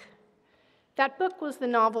book. That book was the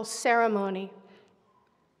novel Ceremony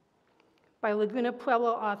by Laguna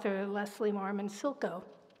Pueblo author Leslie Marmon Silko.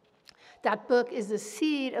 That book is the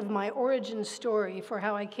seed of my origin story for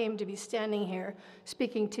how I came to be standing here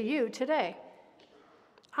speaking to you today.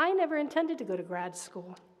 I never intended to go to grad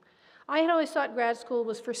school. I had always thought grad school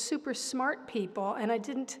was for super smart people, and I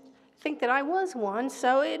didn't think that I was one,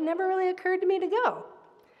 so it never really occurred to me to go.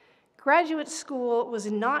 Graduate school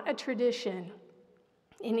was not a tradition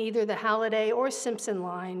in either the Halliday or Simpson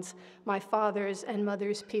lines, my father's and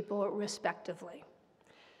mother's people respectively.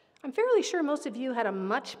 I'm fairly sure most of you had a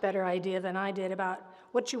much better idea than I did about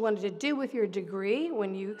what you wanted to do with your degree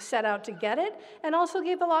when you set out to get it, and also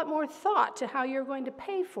gave a lot more thought to how you're going to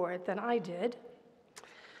pay for it than I did.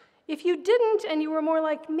 If you didn't and you were more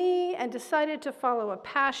like me and decided to follow a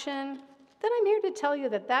passion, then I'm here to tell you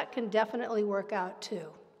that that can definitely work out too.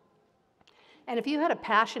 And if you had a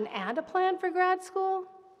passion and a plan for grad school,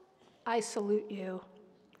 I salute you.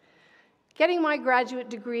 Getting my graduate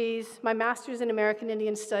degrees, my master's in American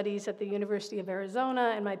Indian Studies at the University of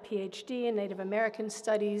Arizona and my PhD in Native American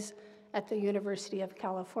Studies at the University of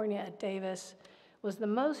California at Davis, was the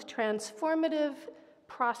most transformative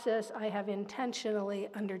process I have intentionally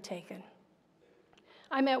undertaken.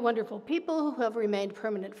 I met wonderful people who have remained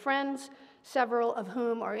permanent friends, several of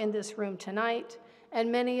whom are in this room tonight,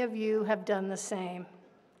 and many of you have done the same.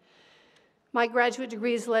 My graduate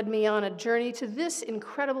degrees led me on a journey to this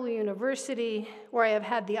incredible university where I have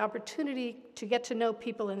had the opportunity to get to know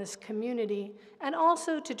people in this community and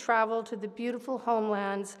also to travel to the beautiful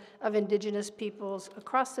homelands of Indigenous peoples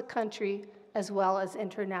across the country as well as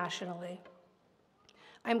internationally.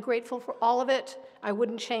 I'm grateful for all of it. I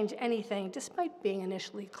wouldn't change anything, despite being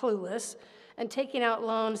initially clueless and taking out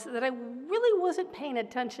loans that I really wasn't paying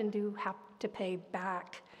attention to have to pay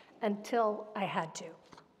back until I had to.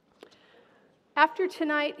 After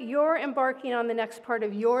tonight, you're embarking on the next part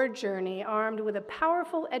of your journey armed with a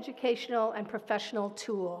powerful educational and professional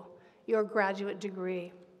tool, your graduate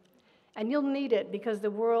degree. And you'll need it because the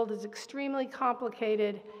world is extremely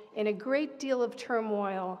complicated in a great deal of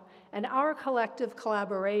turmoil, and our collective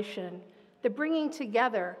collaboration, the bringing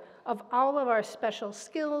together of all of our special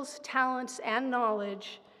skills, talents, and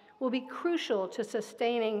knowledge will be crucial to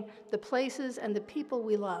sustaining the places and the people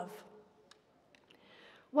we love.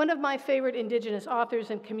 One of my favorite Indigenous authors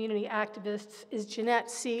and community activists is Jeanette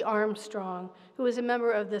C. Armstrong, who is a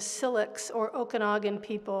member of the Syilx or Okanagan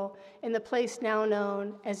people in the place now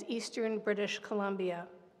known as Eastern British Columbia.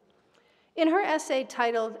 In her essay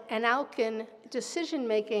titled Anaukin,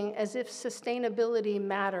 Decision-Making as if Sustainability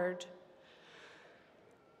Mattered,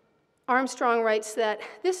 Armstrong writes that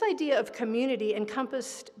this idea of community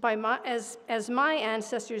encompassed by as my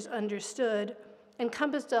ancestors understood,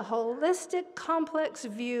 encompassed a holistic, complex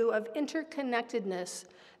view of interconnectedness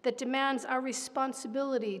that demands our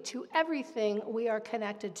responsibility to everything we are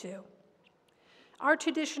connected to. Our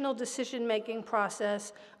traditional decision-making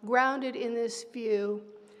process, grounded in this view,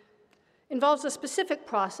 involves a specific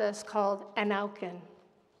process called Anaukin.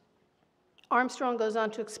 Armstrong goes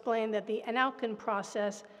on to explain that the Anaukin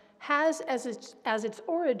process has as its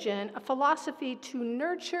origin a philosophy to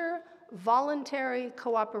nurture voluntary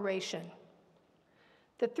cooperation.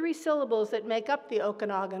 The three syllables that make up the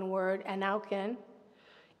Okanagan word, Anaukin,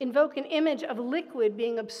 invoke an image of liquid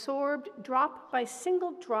being absorbed drop by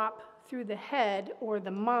single drop through the head or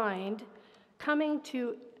the mind, coming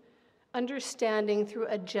to understanding through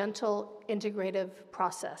a gentle integrative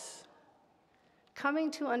process.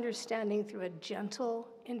 Coming to understanding through a gentle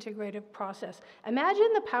integrative process. Imagine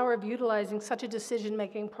the power of utilizing such a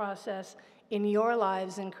decision-making process in your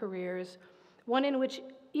lives and careers, one in which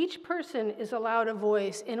each person is allowed a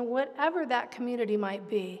voice in whatever that community might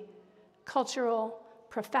be, cultural,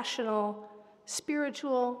 professional,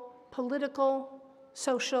 spiritual, political,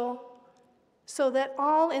 social, so that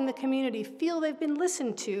all in the community feel they've been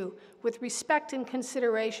listened to with respect and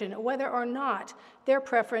consideration, whether or not their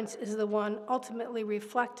preference is the one ultimately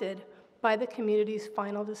reflected by the community's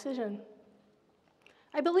final decision.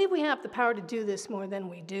 I believe we have the power to do this more than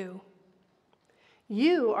we do.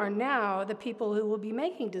 You are now the people who will be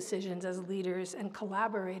making decisions as leaders and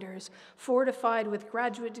collaborators, fortified with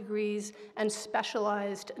graduate degrees and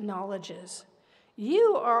specialized knowledges.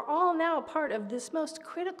 You are all now part of this most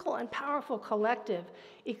critical and powerful collective,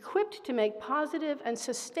 equipped to make positive and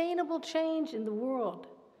sustainable change in the world,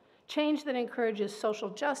 change that encourages social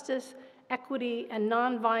justice, equity, and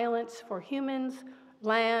nonviolence for humans,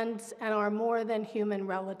 lands, and our more than human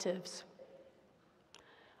relatives.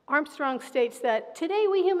 Armstrong states that today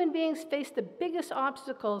we human beings face the biggest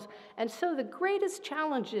obstacles and so the greatest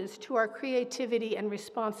challenges to our creativity and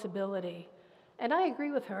responsibility. And I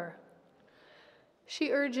agree with her.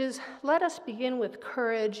 She urges, let us begin with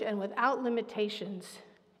courage and without limitations,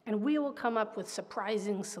 and we will come up with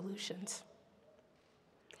surprising solutions.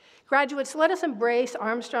 Graduates, let us embrace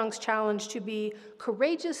Armstrong's challenge to be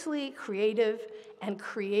courageously creative and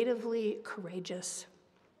creatively courageous.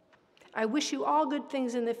 I wish you all good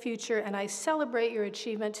things in the future, and I celebrate your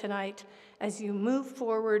achievement tonight as you move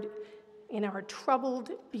forward in our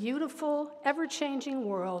troubled, beautiful, ever-changing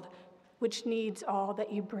world, which needs all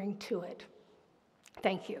that you bring to it.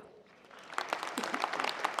 Thank you.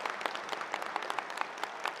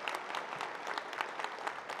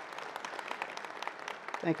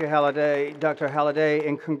 Thank you, Halliday. Dr. Halliday,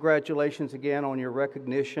 and congratulations again on your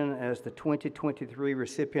recognition as the 2023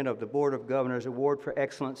 recipient of the Board of Governors Award for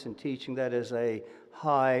Excellence in Teaching. That is a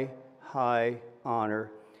high, high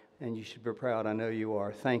honor, and you should be proud. I know you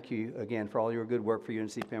are. Thank you again for all your good work for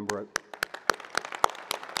UNC Pembroke.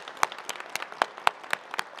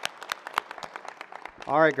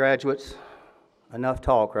 All right, graduates, enough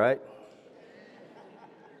talk, right?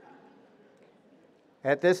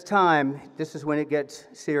 At this time, this is when it gets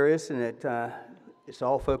serious and it's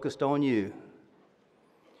all focused on you.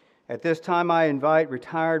 At this time, I invite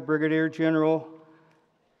retired Brigadier General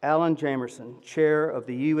Alan Jamerson, Chair of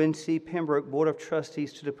the UNC Pembroke Board of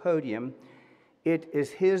Trustees, to the podium. It is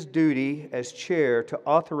his duty as Chair to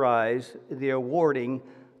authorize the awarding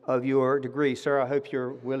of your degree. Sir, I hope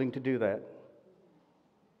you're willing to do that.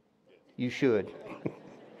 You should.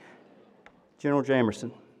 General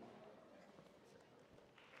Jamerson.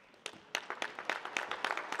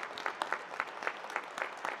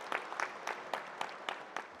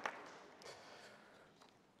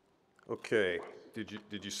 Okay,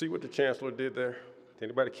 did you see what the Chancellor did there? Did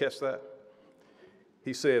anybody catch that?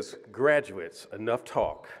 He says, graduates, enough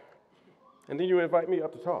talk. And then you invite me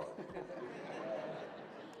up to talk.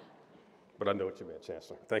 But I know what you meant,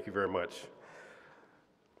 Chancellor. Thank you very much.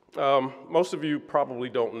 Most of you probably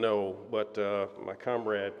don't know, but my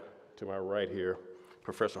comrade to my right here,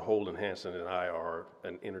 Professor Holden Hansen, and I are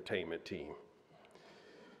an entertainment team.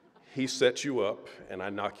 He sets you up and I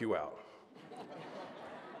knock you out.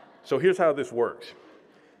 So here's how this works.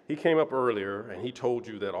 He came up earlier and he told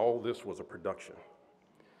you that all this was a production.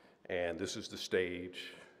 And this is the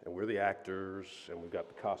stage, and we're the actors, and we've got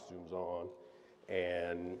the costumes on.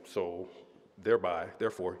 And so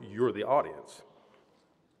therefore, you're the audience.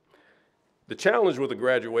 The challenge with a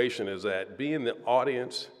graduation is that being the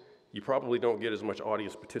audience, you probably don't get as much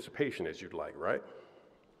audience participation as you'd like, right?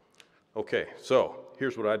 Okay, so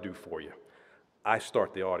here's what I do for you. I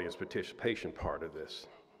start the audience participation part of this.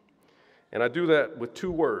 And I do that with 2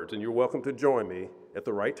 words, and you're welcome to join me at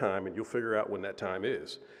the right time, and you'll figure out when that time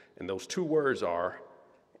is. And those 2 words are,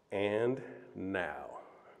 and now.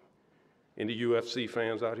 Any UFC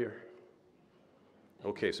fans out here?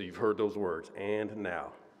 Okay, so you've heard those words, and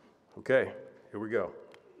now. Okay, here we go.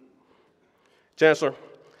 Chancellor,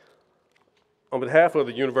 on behalf of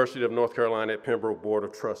the University of North Carolina at Pembroke Board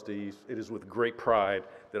of Trustees, it is with great pride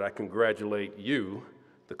that I congratulate you,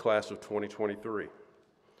 the class of 2023.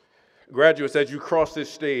 Graduates, as you cross this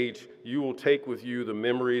stage, you will take with you the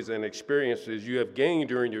memories and experiences you have gained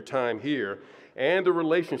during your time here and the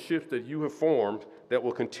relationships that you have formed that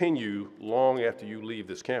will continue long after you leave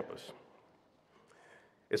this campus.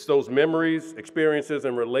 It's those memories, experiences,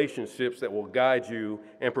 and relationships that will guide you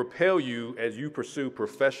and propel you as you pursue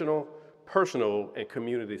professional, personal, and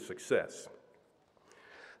community success.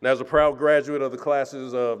 Now, as a proud graduate of the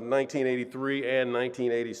classes of 1983 and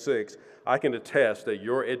 1986, I can attest that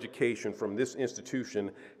your education from this institution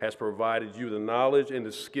has provided you the knowledge and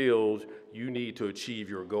the skills you need to achieve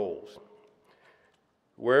your goals.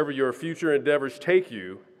 Wherever your future endeavors take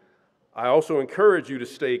you, I also encourage you to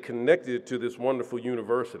stay connected to this wonderful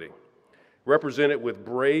university. Represent it with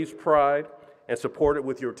brave pride and support it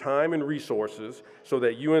with your time and resources so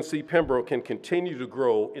that UNC Pembroke can continue to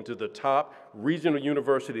grow into the top regional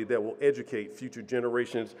university that will educate future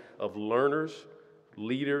generations of learners,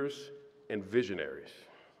 leaders, and visionaries.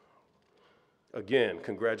 Again,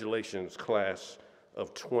 congratulations, class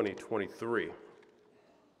of 2023.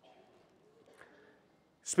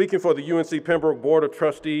 Speaking for the UNC Pembroke Board of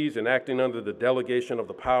Trustees and acting under the delegation of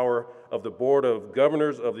the power of the Board of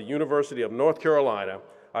Governors of the University of North Carolina,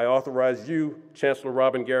 I authorize you, Chancellor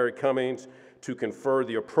Robin Gary Cummings, to confer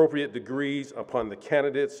the appropriate degrees upon the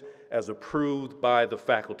candidates as approved by the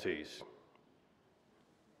faculties.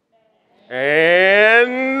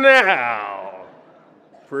 And now,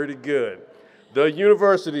 pretty good. The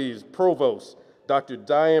university's provost, Dr.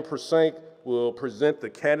 Diane Persank, will present the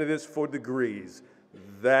candidates for degrees.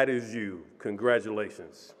 That is you.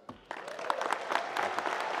 Congratulations.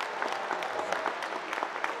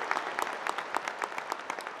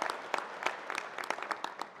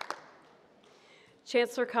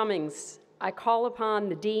 Chancellor Cummings, I call upon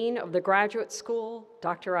the Dean of the Graduate School,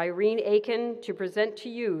 Dr. Irene Aiken, to present to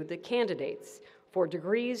you the candidates for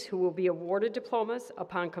degrees who will be awarded diplomas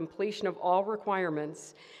upon completion of all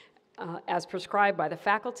requirements as prescribed by the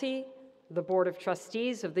faculty, the Board of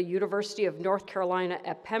Trustees of the University of North Carolina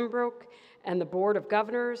at Pembroke, and the Board of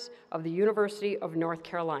Governors of the University of North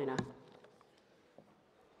Carolina.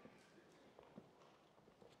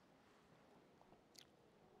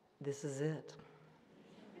 This is it.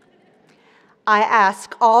 I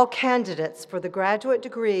ask all candidates for the graduate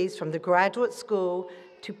degrees from the graduate school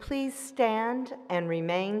to please stand and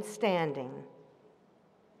remain standing.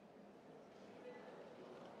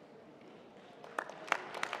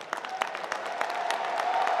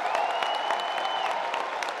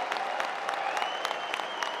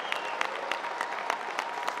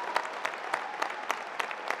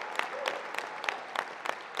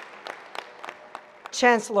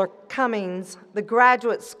 Chancellor Cummings, the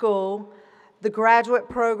graduate school, the graduate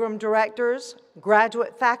program directors,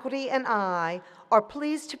 graduate faculty, and I are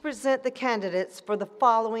pleased to present the candidates for the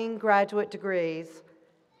following graduate degrees: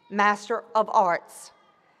 Master of Arts,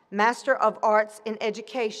 Master of Arts in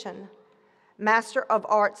Education, Master of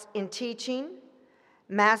Arts in Teaching,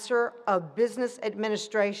 Master of Business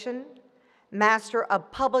Administration, Master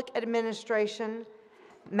of Public Administration,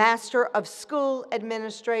 Master of School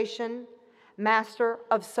Administration, Master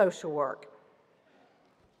of Social Work.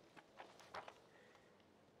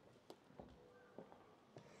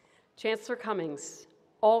 Chancellor Cummings,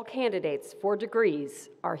 all candidates for degrees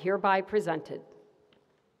are hereby presented.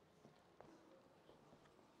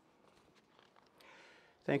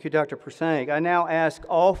 Thank you, Dr. Persank. I now ask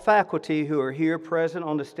all faculty who are here present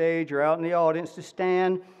on the stage or out in the audience to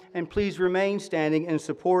stand and please remain standing in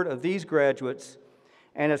support of these graduates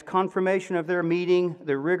and as confirmation of their meeting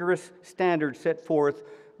the rigorous standards set forth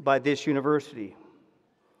by this university.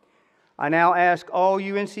 I now ask all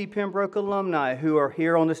UNC Pembroke alumni who are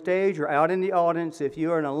here on the stage or out in the audience, if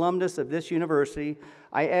you are an alumnus of this university,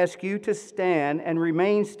 I ask you to stand and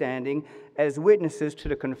remain standing as witnesses to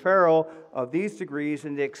the conferral of these degrees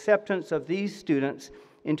and the acceptance of these students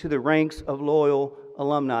into the ranks of loyal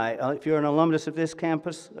alumni. If you're an alumnus of this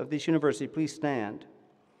campus, of this university, please stand.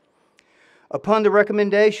 Upon the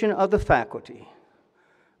recommendation of the faculty,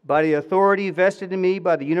 by the authority vested in me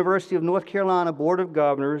by the University of North Carolina Board of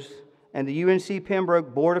Governors and the UNC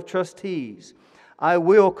Pembroke Board of Trustees, I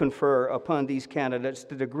will confer upon these candidates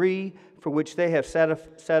the degree for which they have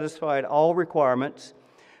satisfied all requirements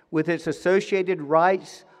with its associated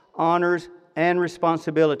rights, honors, and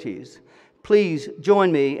responsibilities. Please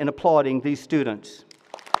join me in applauding these students.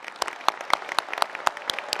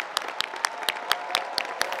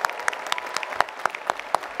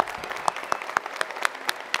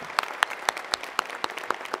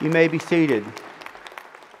 You may be seated.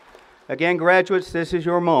 Again, graduates, this is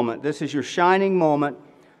your moment. This is your shining moment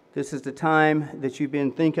This is the time that you've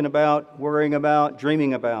been thinking about, worrying about,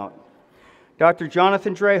 dreaming about. Dr.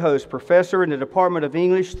 Jonathan Drehos, professor in the Department of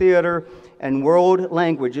English, Theater, and World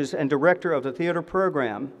Languages and director of the theater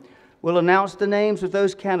program, will announce the names of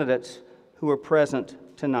those candidates who are present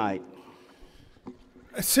tonight.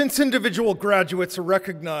 Since individual graduates are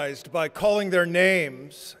recognized by calling their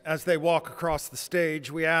names as they walk across the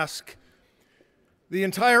stage, we ask the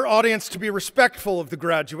entire audience to be respectful of the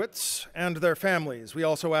graduates and their families. We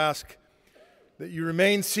also ask that you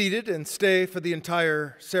remain seated and stay for the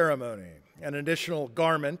entire ceremony. An additional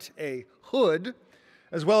garment, a hood,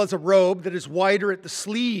 as well as a robe that is wider at the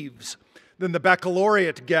sleeves than the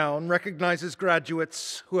baccalaureate gown, recognizes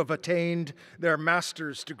graduates who have attained their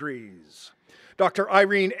master's degrees. Dr.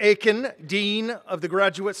 Irene Aiken, Dean of the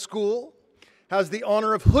Graduate School, has the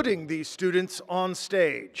honor of hooding these students on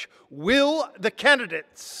stage. Will the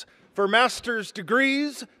candidates for master's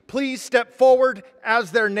degrees please step forward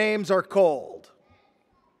as their names are called?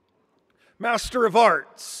 Master of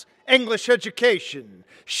Arts, English Education,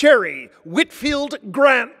 Sherry Whitfield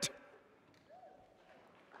Grant.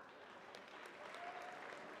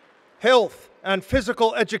 Health and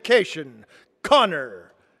Physical Education,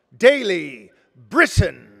 Connor Daly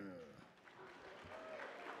Brisson.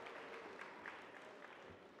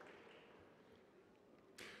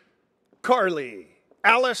 Carly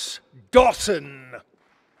Alice Dawson.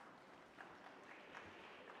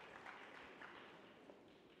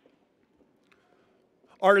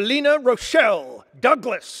 Arlena Rochelle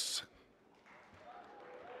Douglas.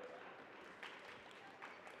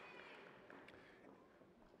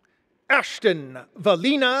 Ashton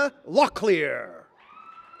Valina Locklear.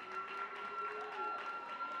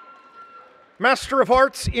 Master of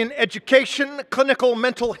Arts in Education, Clinical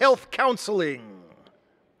Mental Health Counseling,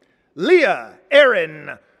 Leah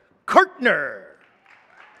Erin Kartner.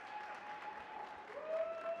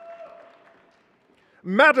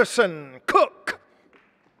 Madison Cook.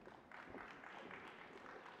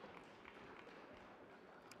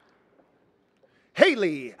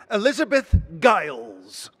 Haley Elizabeth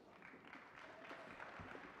Giles.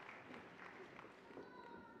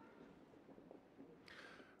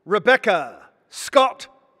 Rebecca Scott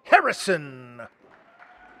Harrison.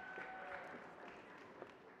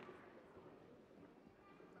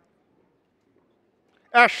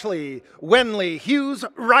 Ashley Wenley Hughes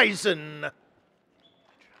Risen.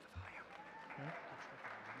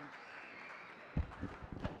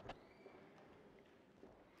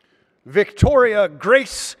 Victoria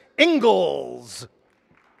Grace Ingalls.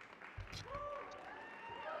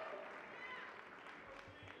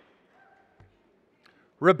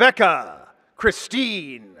 Rebecca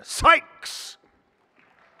Christine Sykes.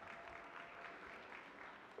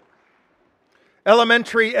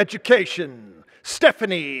 Elementary Education,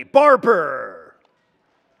 Stephanie Barber.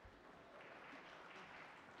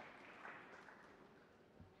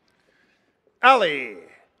 Allie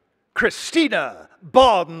Christina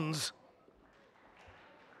Bonds.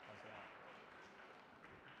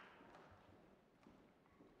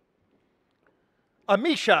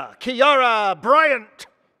 Amisha Kiara Bryant.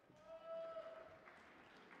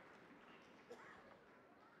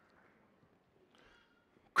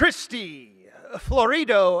 Christy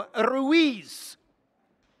Florido Ruiz.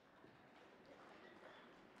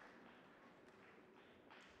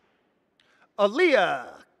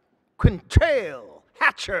 Aaliyah Quintrail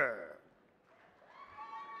Hatcher.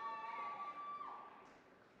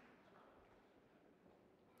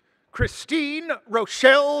 Christine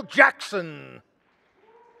Rochelle Jackson.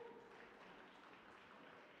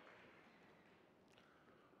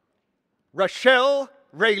 Rochelle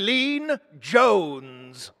Raylene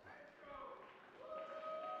Jones.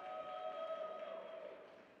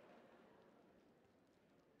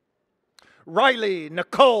 Riley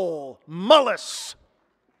Nicole Mullis.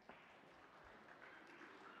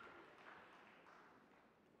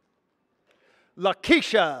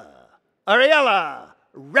 Lakeisha Ariella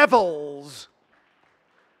Revels.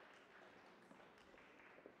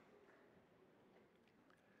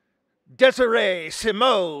 Desiree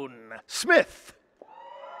Simone Smith.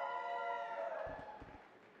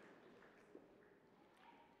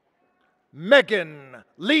 Megan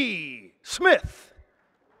Lee Smith.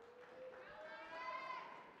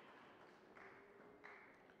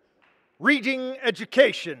 Reading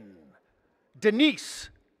Education,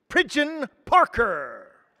 Denise Pridgeon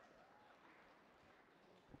Parker.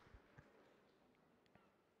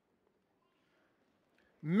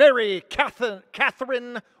 Mary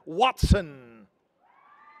Catherine Watson.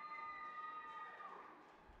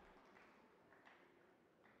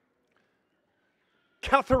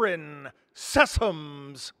 Catherine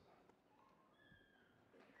Sessoms.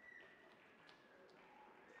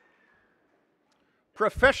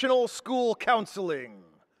 Professional School Counseling,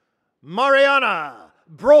 Mariana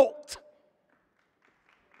Brolt.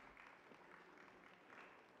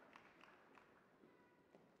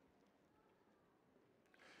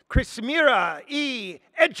 Chrismira E.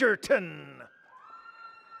 Edgerton.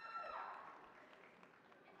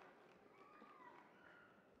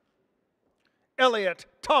 Elliot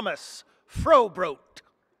Thomas Frobrote.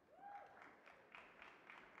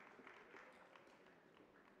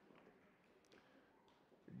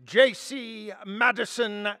 J.C.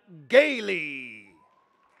 Madison Gailey.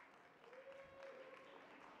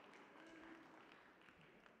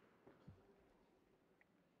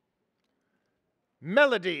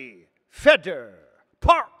 Melody Feder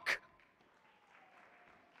Park.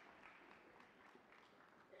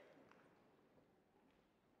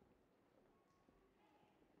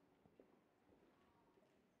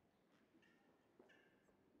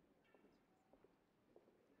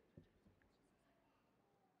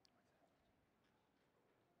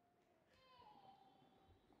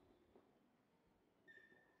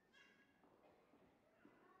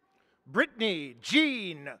 Brittany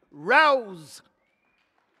Jean Rouse.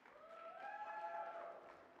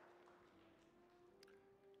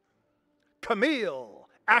 Camille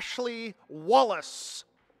Ashley Wallace.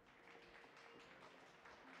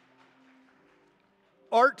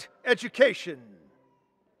 Art Education.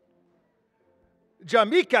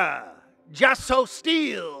 Jamaica Jasso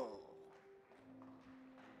Steele.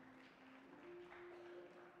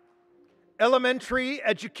 Elementary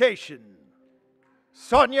Education.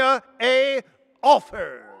 Sonia A.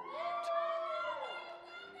 Alford.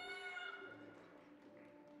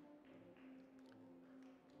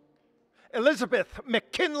 Elizabeth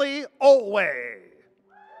McKinley Olway.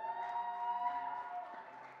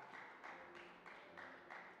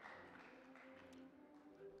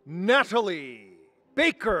 Natalie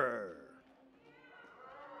Baker.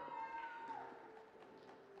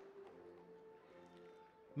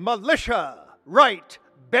 Militia Wright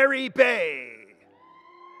Berry Bay.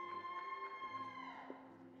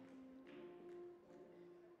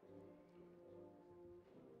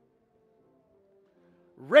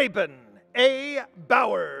 Rabin A.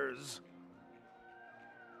 Bowers.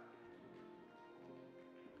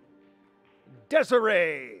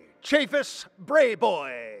 Desiree Chavis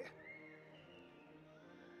Brayboy.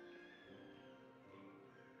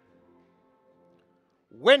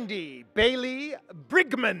 Wendy Bailey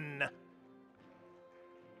Brigman.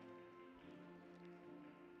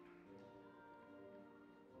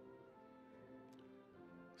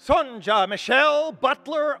 Sonja Michelle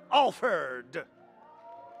Butler Alford.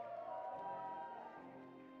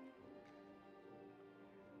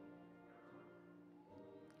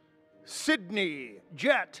 Sydney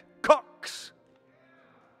Jet Cox.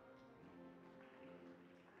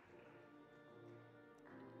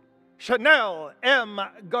 Chanel M.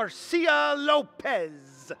 Garcia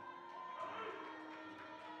Lopez.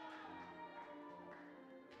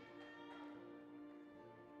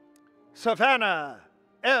 Savannah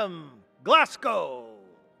M. Glasgow.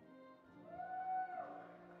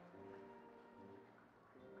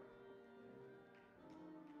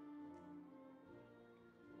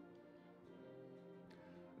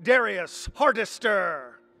 Darius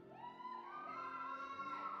Hardister.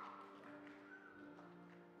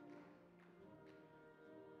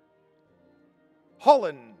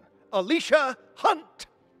 Holland Alicia Hunt.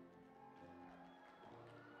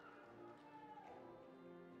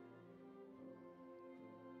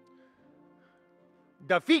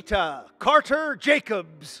 Davita Carter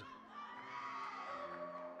Jacobs.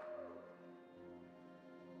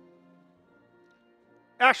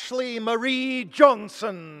 Ashley Marie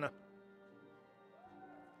Johnson.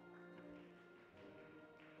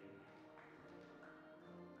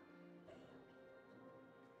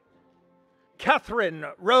 Catherine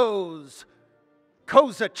Rose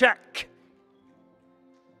Kozacek.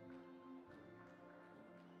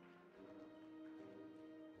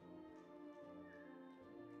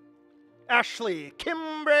 Ashley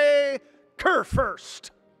Kimbre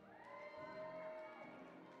Kerfurst.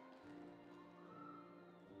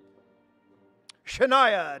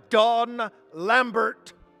 Shania Dawn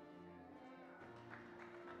Lambert.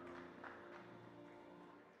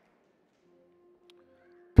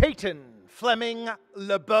 Peyton Fleming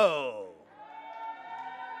LeBeau.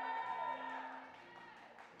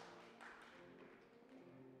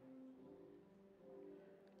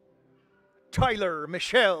 Tyler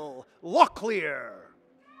Michelle Locklear.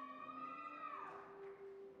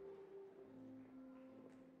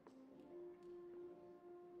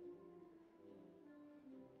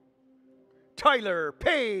 Tyler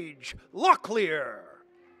Page Locklear.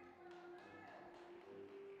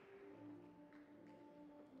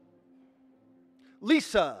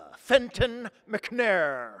 Lisa Fenton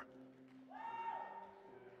McNair.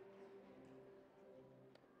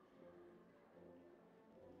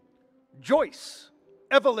 Joyce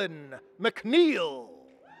Evelyn McNeil.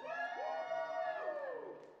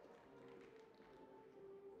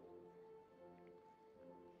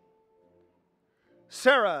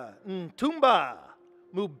 Sarah Ntumba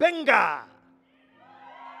Mubenga.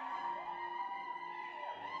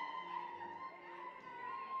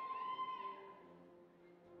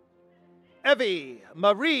 Evie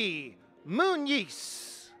Marie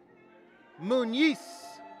Muniz.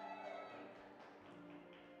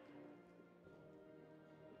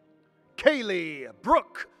 Kaylee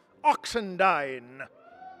Brooke Oxendine.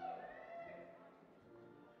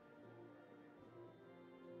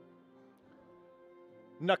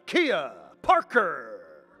 Nakia Parker.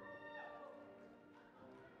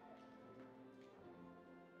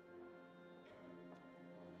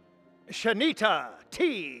 Shanita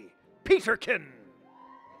T. Peterkin.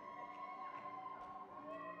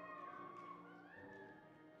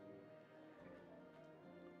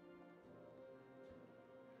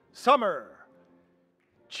 Summer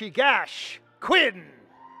Chigash Quinn.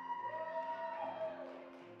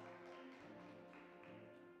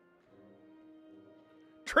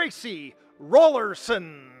 Tracy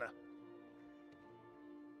Rollerson.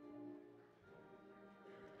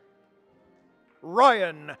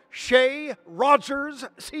 Ryan Shea Rogers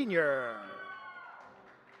Sr.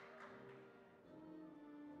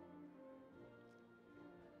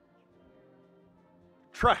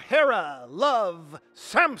 Trahera Love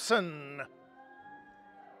Sampson.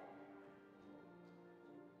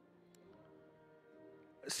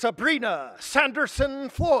 Sabrina Sanderson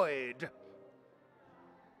Floyd.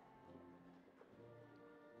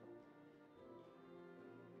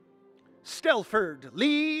 Stelford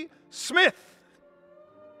Lee Smith.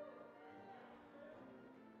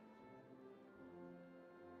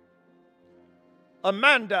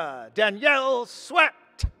 Amanda Danielle Sweat.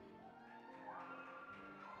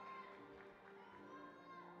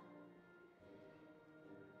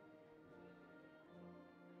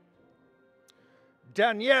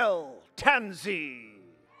 Danielle Tansey.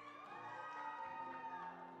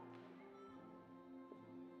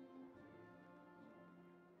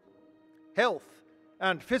 Health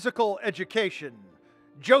and Physical Education,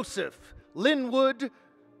 Joseph Linwood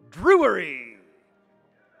Drury.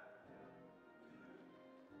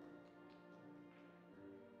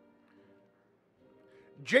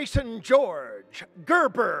 Jason George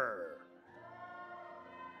Gerber.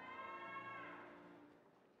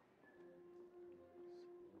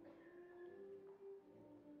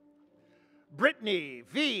 Brittany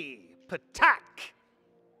V. Patak.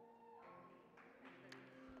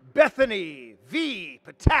 Bethany V.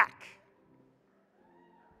 Patak.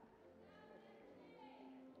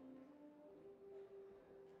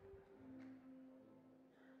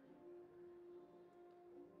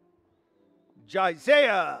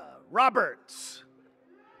 Jisiah Roberts.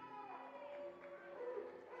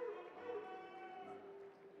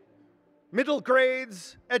 Middle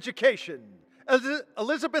grades education,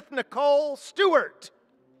 Elizabeth Nicole Stewart.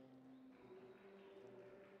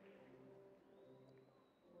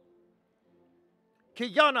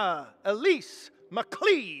 Kiana Elise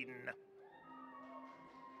McLean.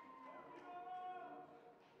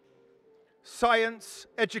 Science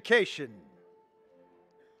education,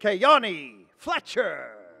 Kayani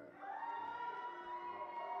Fletcher.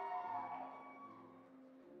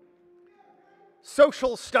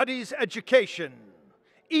 Social studies education,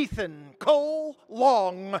 Ethan Cole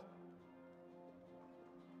Long.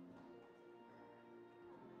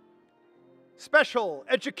 Special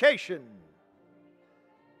education,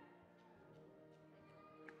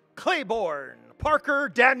 Claiborne Parker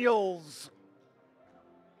Daniels.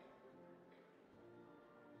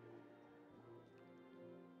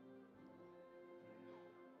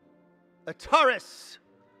 Ataris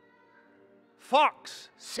Fox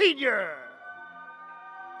Sr.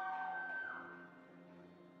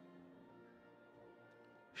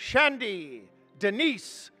 Shandy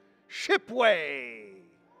Denise Shipway.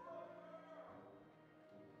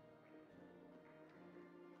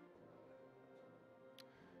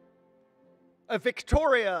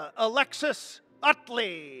 Victoria Alexis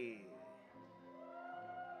Utley.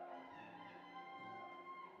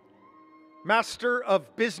 Master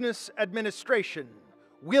of Business Administration,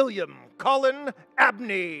 William Colin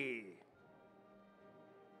Abney.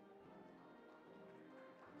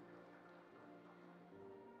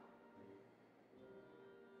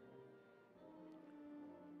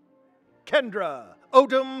 Kendra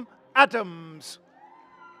Odom Adams.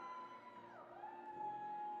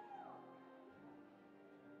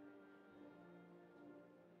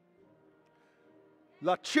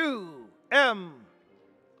 Lachu M.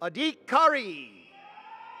 Adikari.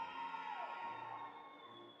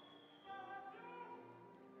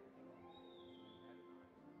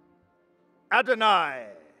 Adonai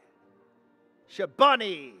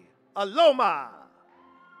Shabani Aloma.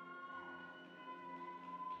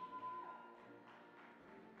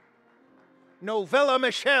 Novella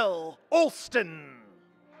Michelle Olston.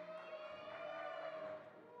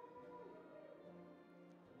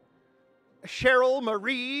 Cheryl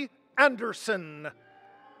Marie Anderson.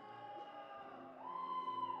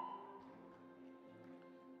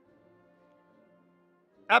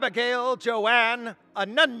 Abigail Joanne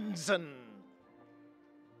Anunzen.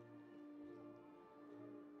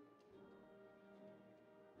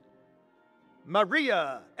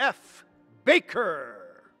 Maria F.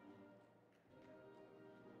 Baker.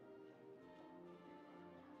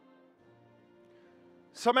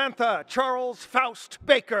 Samantha Charles Faust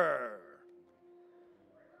Baker.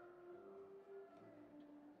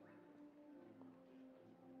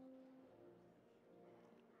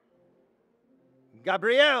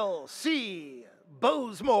 Gabrielle C.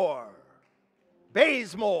 Bazemore.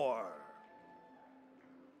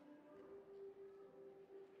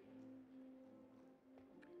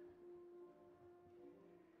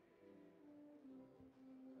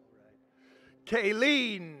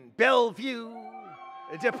 Kayleen Bellevue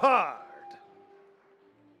Depard.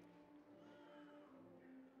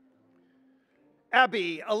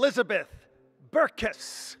 Abby Elizabeth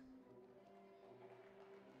Burkess.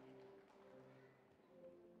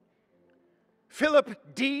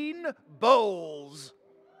 Philip Dean Bowles.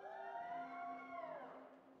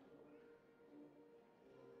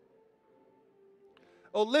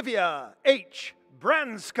 Olivia H.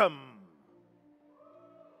 Branscombe.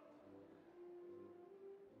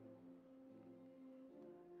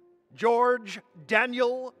 George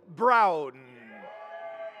Daniel Brown.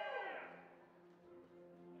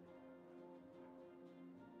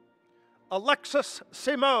 Alexis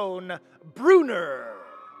Simone Bruner.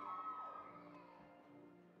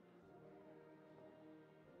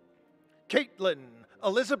 Caitlin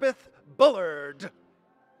Elizabeth Bullard.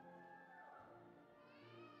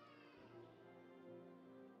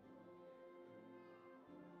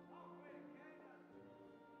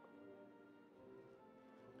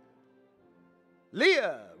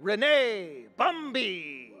 Leah Renee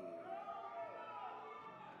Bumby.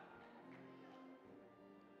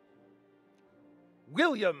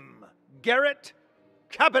 William Garrett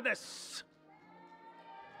Cabanis.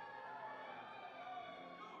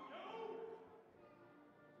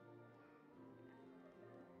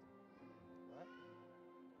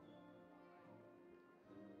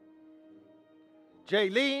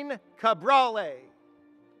 Jaylene Cabrale.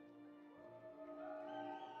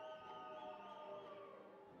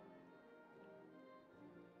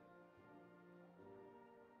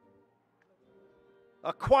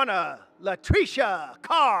 Aquana Latricia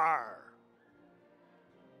Carr.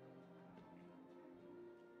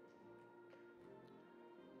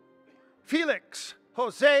 Felix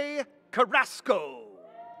Jose Carrasco.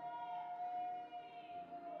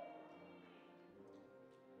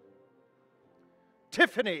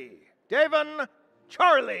 Tiffany Devon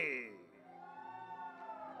Charlie.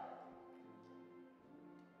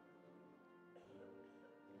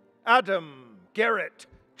 Adam Garrett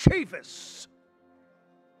Chavis.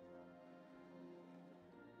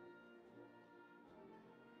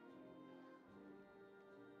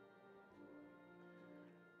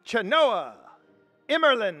 Chenoa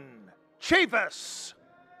Immerlin Chavis.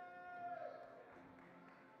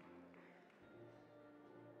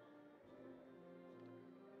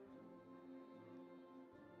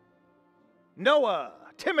 Noah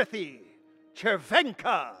Timothy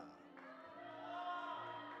Chervenka.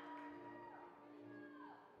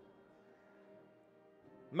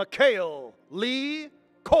 Mikhail Lee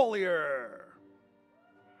Collier.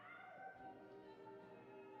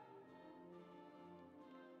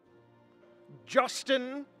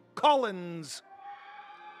 Justin Collins.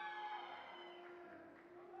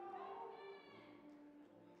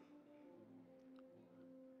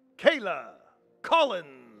 Kayla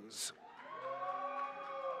Collins.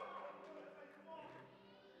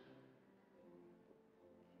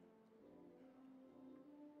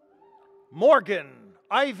 Morgan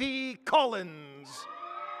Ivy Collins.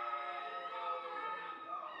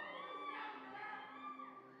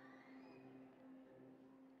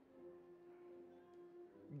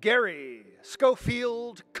 Gary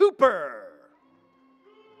Schofield Cooper.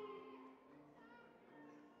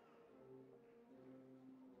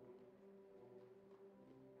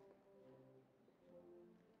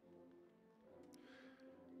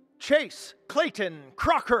 Chase Clayton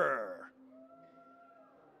Crocker.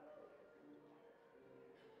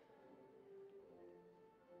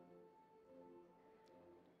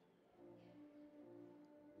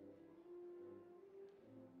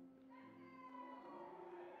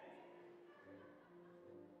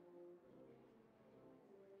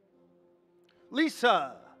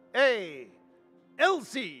 Lisa A.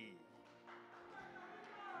 Elsie.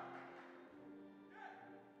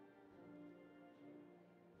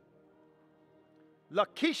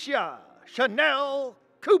 Lakeisha Chanel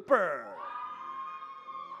Cooper.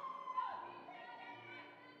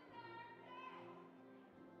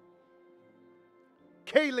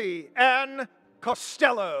 Kaylee Ann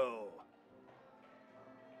Costello.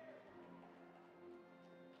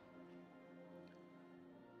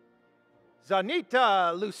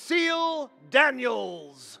 Zanita Lucille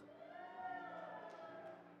Daniels.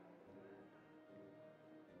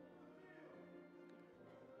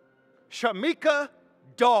 Shamika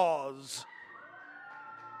Dawes.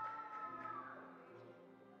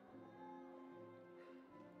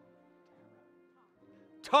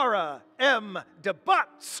 Tara M.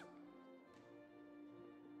 DeButts.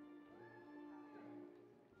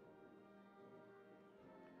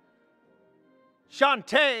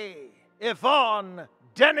 Shantae Yvonne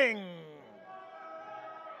Denning.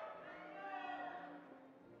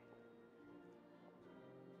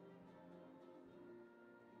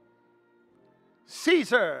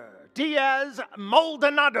 Cesar Diaz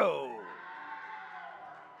Maldonado.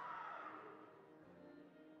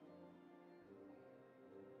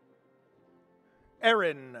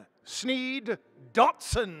 Erin Sneed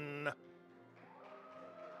Dotson.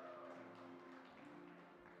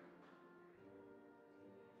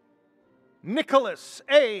 Nicholas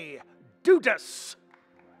A. Dudas.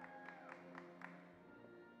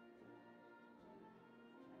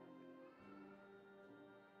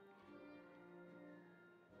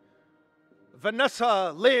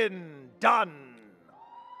 Vanessa Lynn Dunn.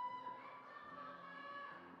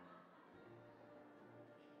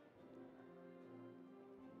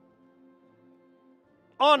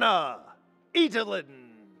 Anna Edelin.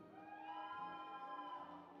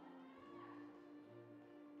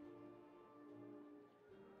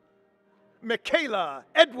 Michaela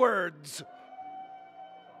Edwards.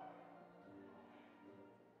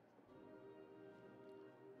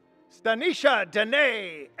 Stanisha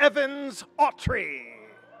Danae Evans Autry.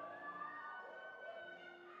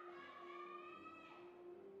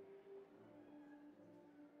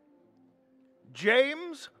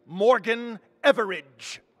 James Morgan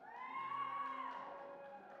Everidge.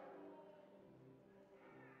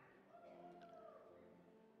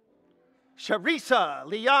 Sharissa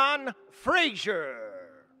Leon Frazier.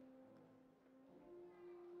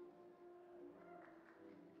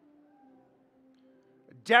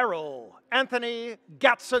 Daryl Anthony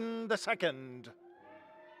Gatson II.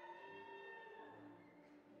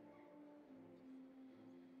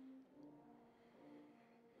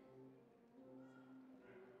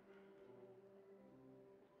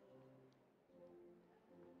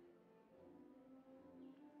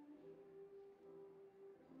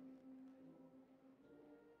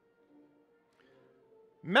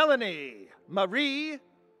 Melanie Marie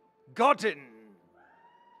Godin.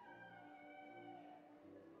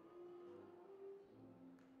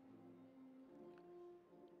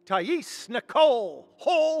 Thais Nicole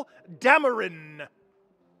Hall Dameron.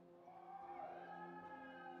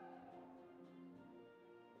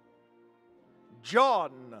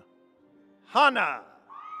 John Hannah.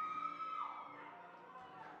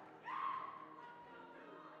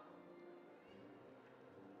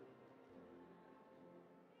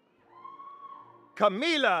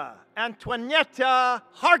 Camila Antonietta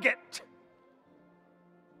Hargett.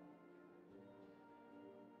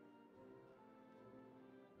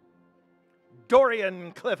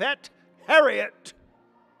 Dorian Clivette Harriet.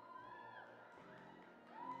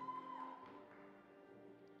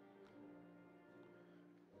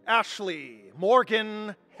 Ashley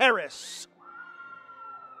Morgan Harris.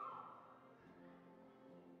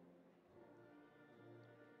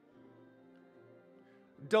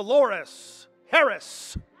 Dolores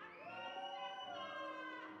Harris.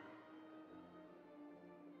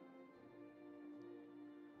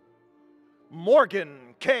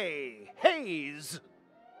 Morgan K. Hayes.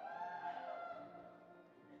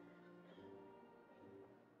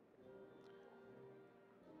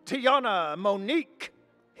 Tiana Monique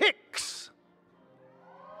Hicks.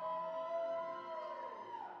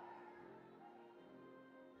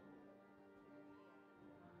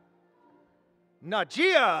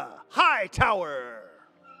 Najia Hightower.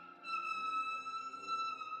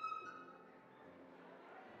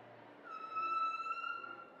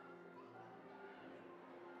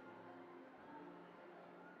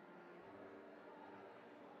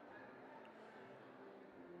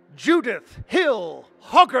 Judith Hill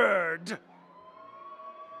Hoggard.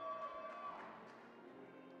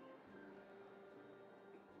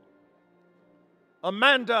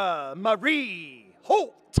 Amanda Marie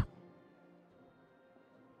Holt.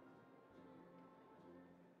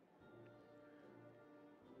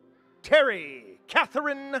 Terry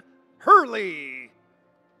Catherine Hurley.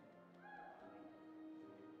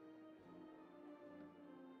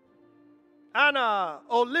 Anna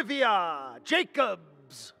Olivia Jacobs.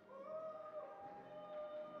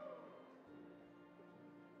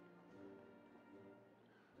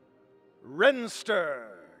 Renster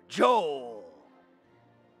Joel.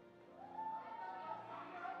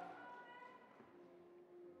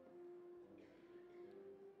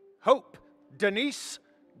 Hope Denise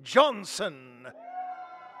Johnson.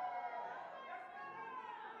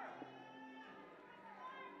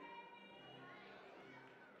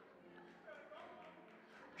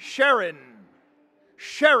 Sharon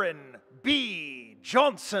B.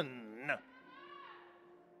 Johnson.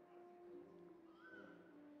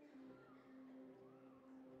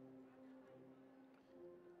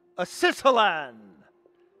 Assisilan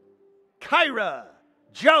Kyra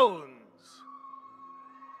Jones.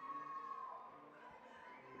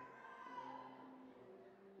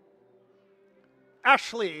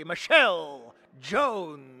 Ashley Michelle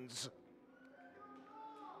Jones.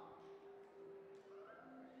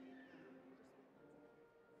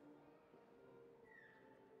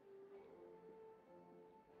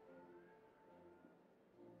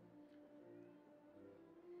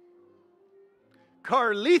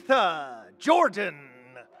 Carletha Jordan.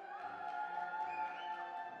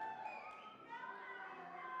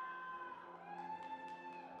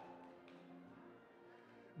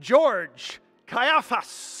 George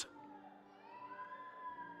Caiaphas.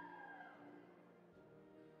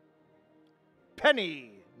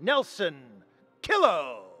 Penny Nelson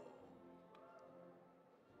Killo.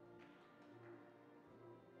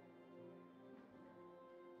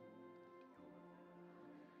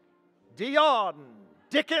 Dion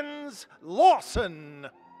Dickens Lawson.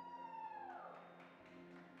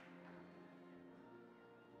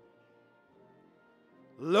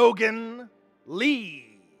 Logan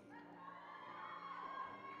Lee.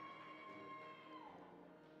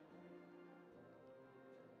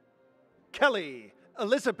 Kelly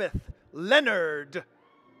Elizabeth Leonard.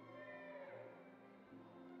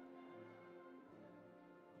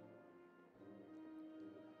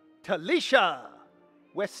 Talisha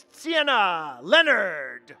West Sienna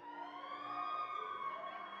Leonard.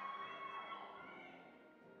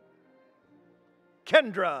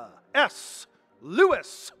 Kendra S.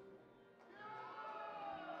 Lewis.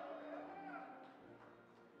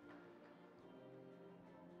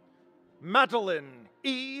 Madeline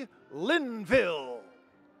E. Linville.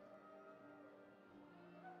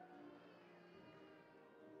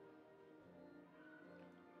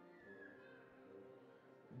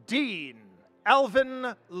 Dean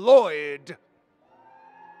Alvin Lloyd.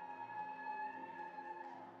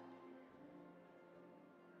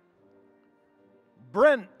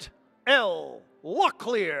 Brent L.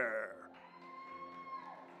 Locklear.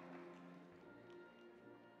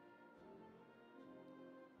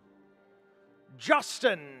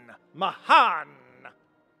 Justin Mahan.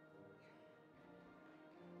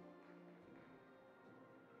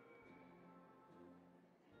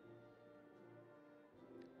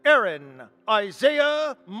 Aaron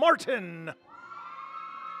Isaiah Martin.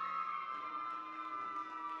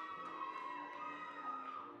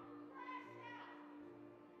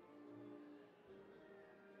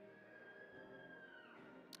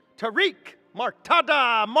 Tariq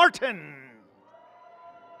Martada Martin.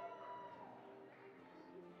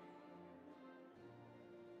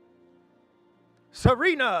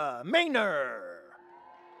 Serena Maynor.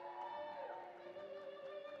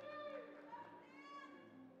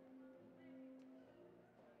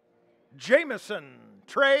 Jameson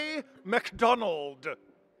Trey McDonald.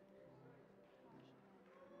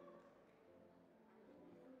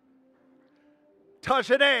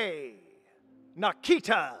 Tajane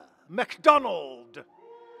Nakita McDonald.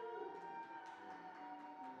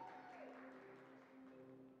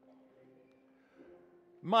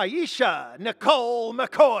 Maisha Nicole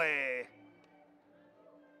McCoy.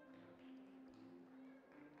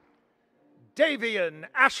 Davian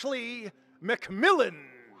Ashley McMillan.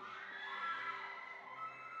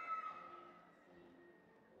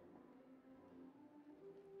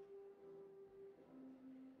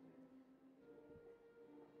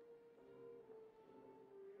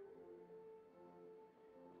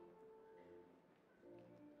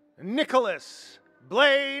 Nicholas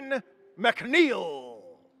Blaine McNeil.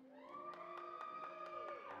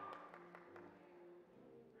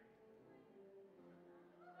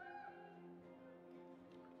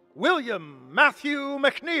 William Matthew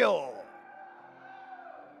McNeil.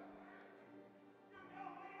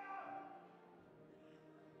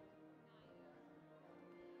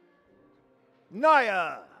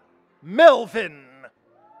 Naya Melvin.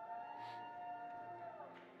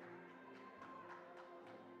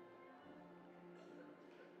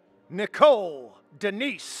 Nicole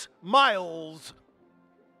Denise Miles.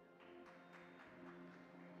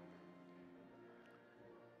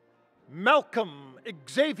 Malcolm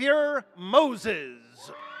Xavier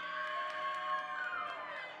Moses.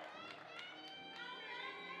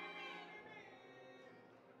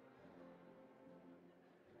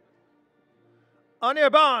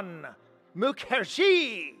 Anirban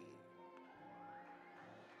Mukherjee.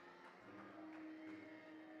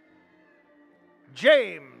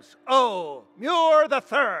 James O. Muir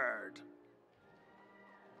III.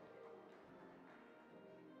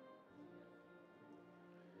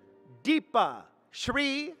 Deepa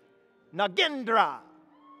Shri Nagendra.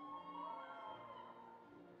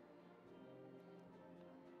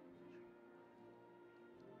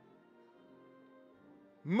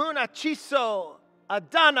 Munachiso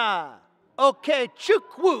Adana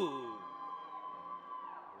Okechukwu.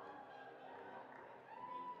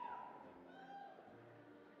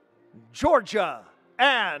 Georgia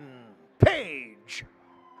Ann Page.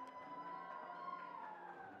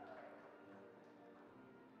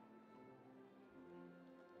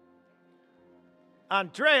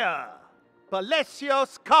 Andrea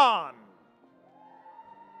Palacios Khan.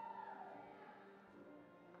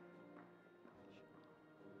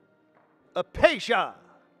 Apasia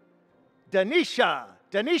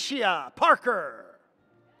Denisha Parker.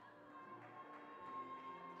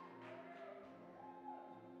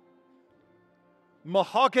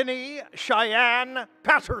 Mahogany Cheyenne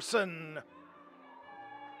Patterson.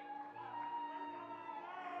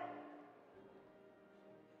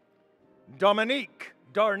 Dominique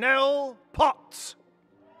Darnell Potts.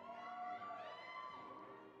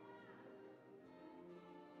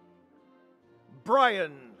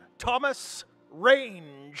 Brian Thomas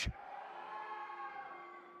Range.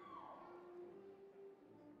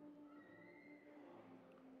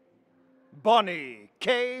 Bonnie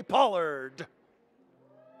K. Pollard.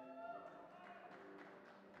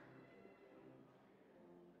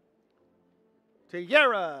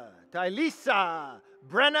 Tierra Tylisa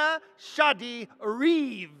Brenna Shadi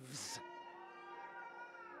Reeves.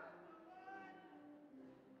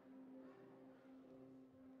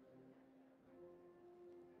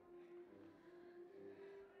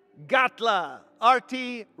 Gatla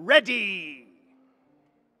Arti Reddy.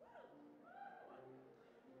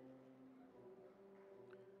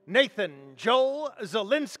 Nathan Joel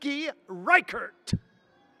Zielinski Reichert.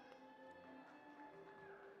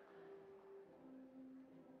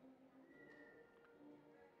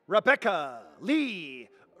 Rebecca Lee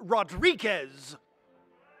Rodriguez.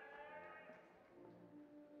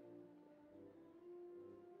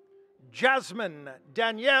 Jasmine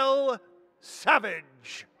Danielle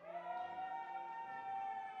Savage.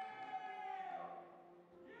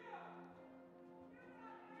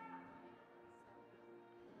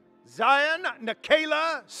 Zion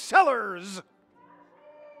Nikayla Sellers.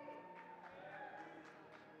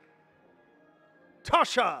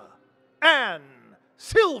 Tasha Ann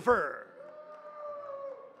Silver.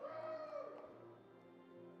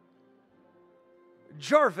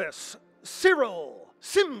 Jarvis Cyril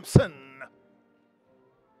Simpson.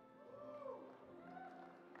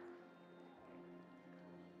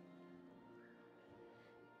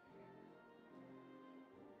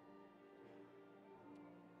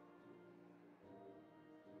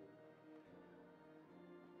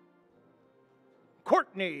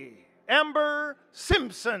 Courtney Amber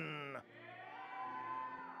Simpson.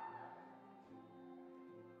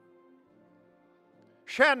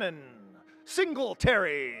 Shannon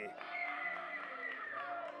Singletary.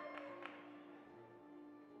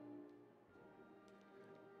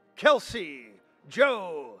 Kelsey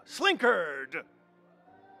Joe Slinkard.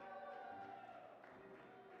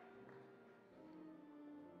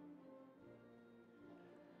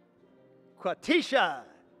 Quatisha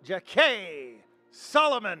Jacquet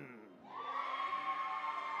Solomon.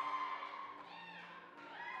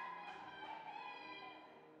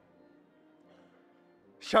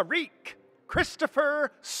 Sharik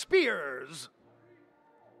Christopher Spears.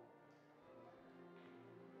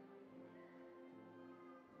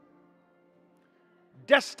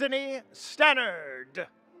 Destiny Stannard.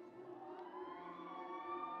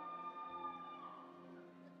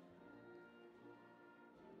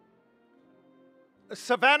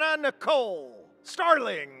 Savannah Nicole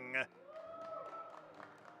Starling.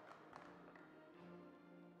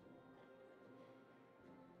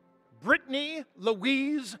 Brittany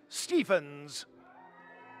Louise Stephens.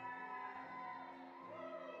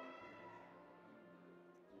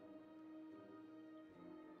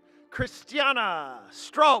 Christiana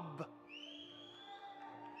Straub.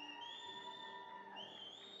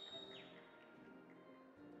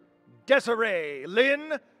 Desiree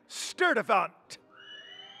Lynn Sturdivant.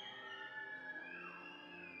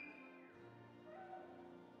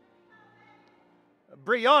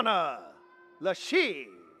 Brianna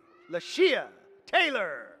Lashia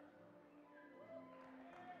Taylor.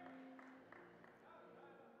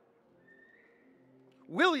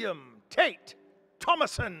 William Tate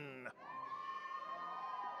Thomason.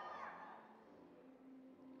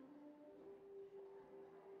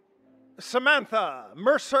 Samantha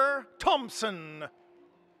Mercer Thompson.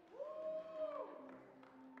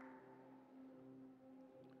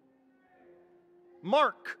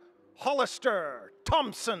 Mark Hollister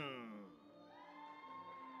Thompson.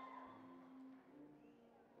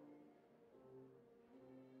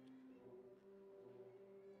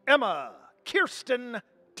 Emma Kirsten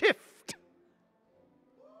Tift.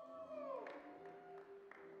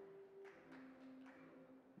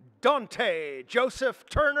 Dante Joseph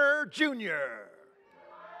Turner, Jr.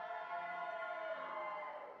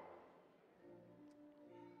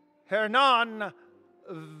 Hernan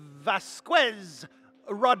Vasquez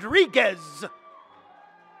Rodriguez.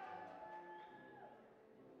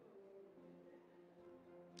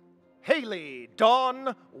 Haley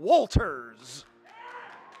Dawn Walters.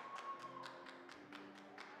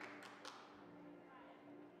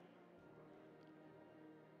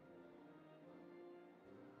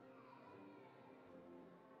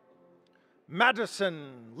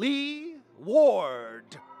 Madison Lee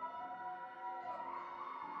Ward.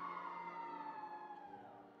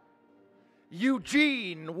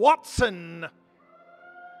 Eugene Watson.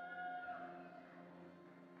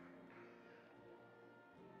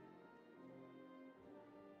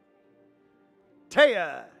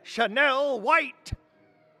 Taya Chanel White.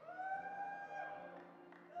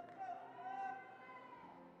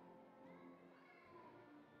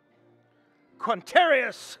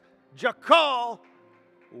 Quintarius Jacal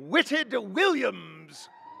Whitted Williams.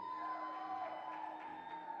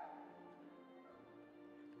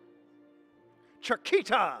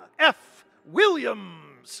 Chiquita F.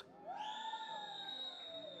 Williams.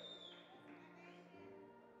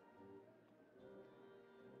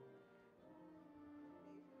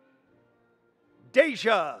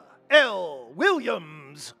 Deja L.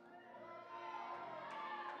 Williams.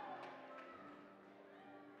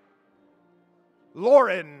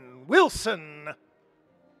 Lauren Wilson.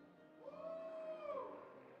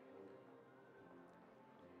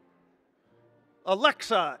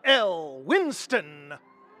 Alexa L. Winston.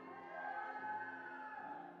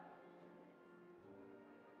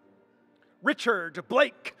 Richard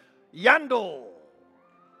Blake Yandel.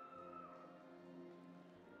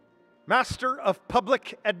 Master of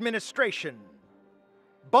Public Administration,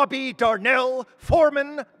 Bobby Darnell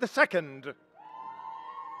Foreman II.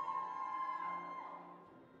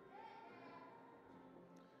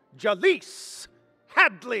 Jaleese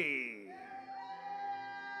Hadley.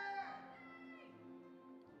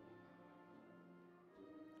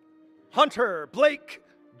 Hunter Blake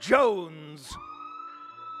Jones.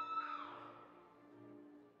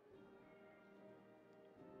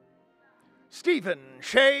 Stephen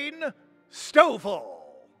Shane Stovall.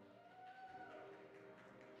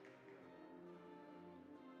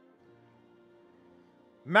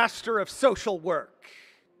 Master of Social Work,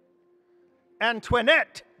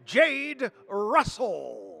 Antoinette Jade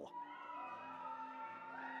Russell.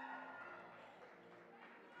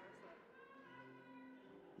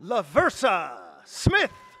 LaVersa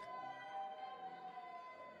Smith.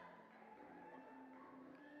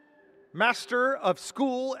 Master of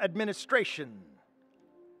School Administration,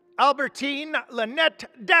 Albertine Lynette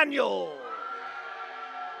Daniel.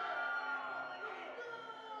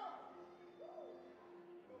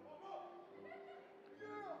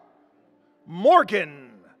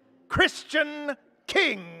 Morgan Christian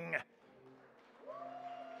King.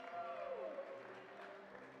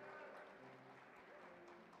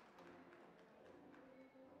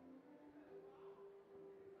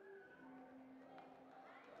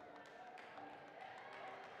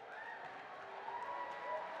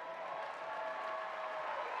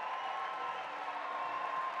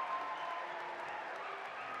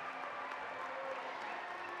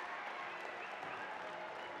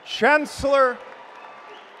 Chancellor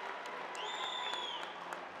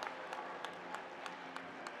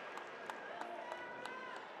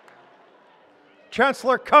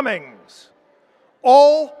Cummings,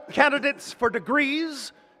 all candidates for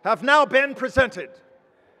degrees have now been presented.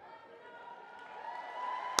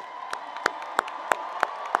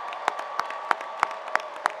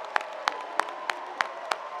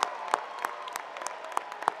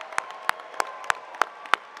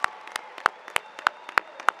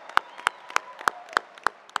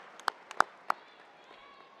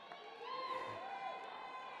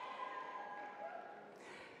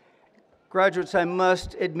 Graduates, I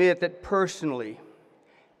must admit that personally,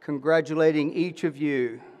 congratulating each of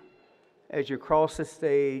you as you cross the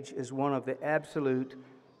stage is one of the absolute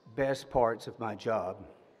best parts of my job.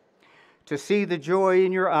 To see the joy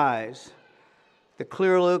in your eyes, the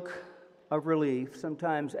clear look of relief,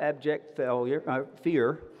 sometimes abject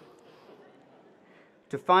fear,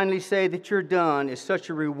 to finally say that you're done is such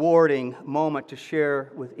a rewarding moment to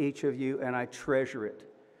share with each of you, and I treasure it.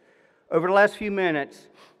 Over the last few minutes,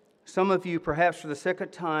 some of you, perhaps for the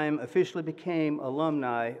second time, officially became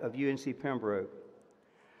alumni of UNC Pembroke.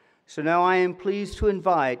 So now I am pleased to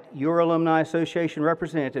invite your Alumni Association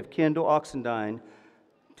representative, Kendall Oxendine,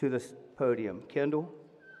 to the podium. Kendall?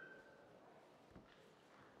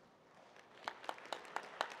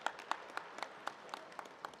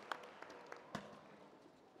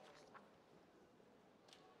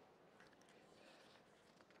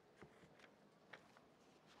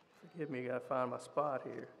 Forgive me, I gotta find my spot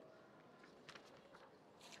here.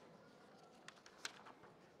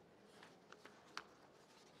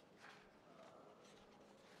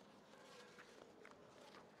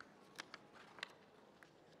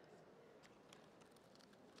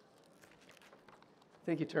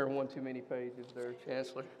 I think you turned one too many pages there,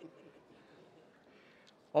 Chancellor.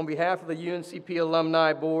 On behalf of the UNCP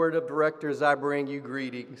Alumni Board of Directors, I bring you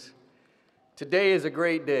greetings. Today is a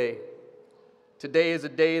great day. Today is a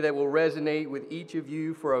day that will resonate with each of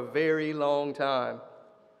you for a very long time.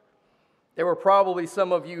 There were probably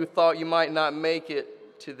some of you who thought you might not make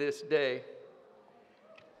it to this day.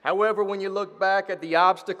 However, when you look back at the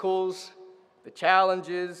obstacles, the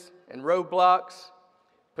challenges, and roadblocks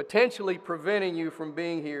potentially preventing you from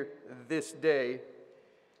being here this day,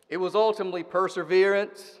 it was ultimately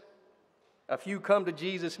perseverance, a few come to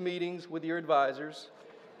Jesus meetings with your advisors,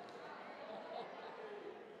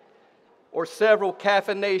 or several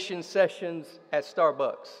caffeination sessions at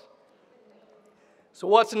Starbucks. So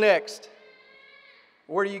what's next?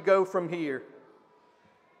 Where do you go from here?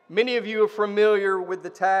 Many of you are familiar with the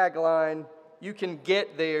tagline, "You can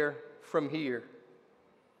get there from here."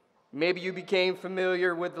 Maybe you became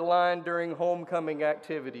familiar with the line during homecoming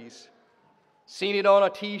activities, seen it on a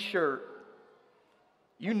t-shirt.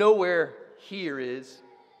 You know where here is.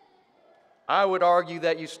 I would argue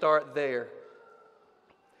that you start there.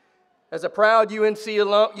 As a proud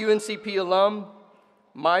UNCP alum,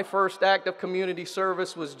 my first act of community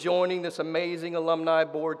service was joining this amazing alumni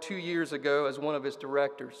board 2 years ago as one of its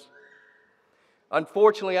directors.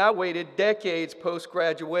 Unfortunately, I waited decades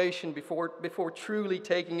post-graduation before truly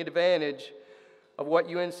taking advantage of what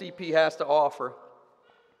UNCP has to offer.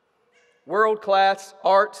 World-class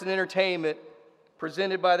arts and entertainment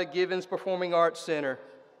presented by the Givens Performing Arts Center.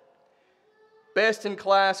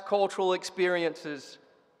 Best-in-class cultural experiences,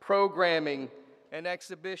 programming, and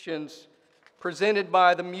exhibitions presented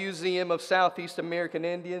by the Museum of Southeast American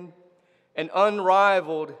Indian, and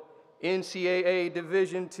unrivaled NCAA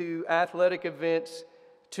Division II athletic events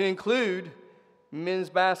to include men's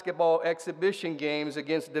basketball exhibition games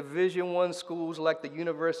against Division I schools like the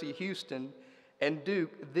University of Houston and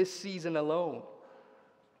Duke this season alone.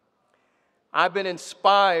 I've been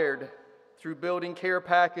inspired through building care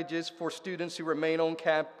packages for students who remain on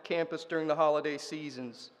campus during the holiday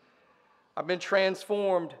seasons. I've been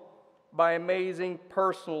transformed by amazing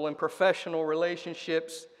personal and professional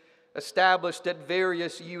relationships established at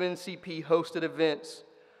various UNCP-hosted events,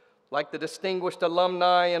 like the Distinguished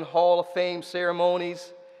Alumni and Hall of Fame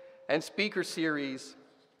ceremonies and speaker series,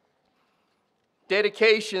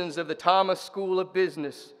 dedications of the Thomas School of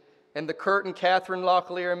Business and the Kurt and Catherine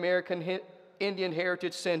Locklear American Indian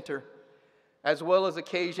Heritage Center, as well as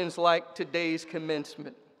occasions like today's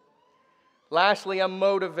commencement. Lastly, I'm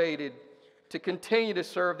motivated to continue to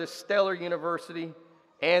serve this stellar university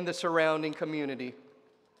and the surrounding community.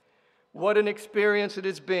 What an experience it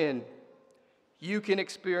has been. You can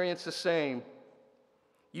experience the same.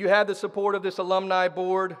 You have the support of this alumni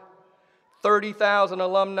board, 30,000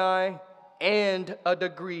 alumni, and a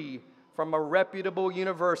degree from a reputable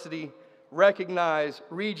university recognized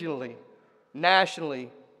regionally,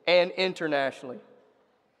 nationally, and internationally.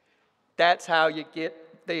 That's how you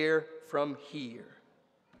get there from here.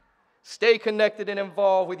 Stay connected and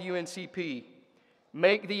involved with UNCP.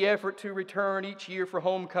 Make the effort to return each year for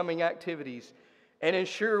homecoming activities. and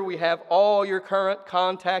ensure we have all your current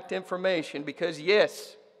contact information because,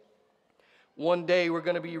 yes, one day we're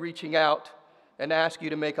going to be reaching out and ask you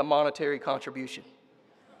to make a monetary contribution.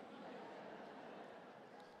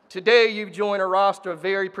 Today, you've joined a roster of a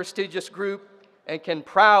very prestigious group and can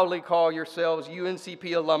proudly call yourselves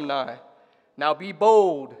UNCP alumni. Now be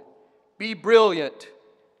bold, be brilliant,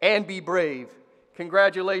 and be brave.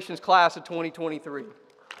 Congratulations, class of 2023.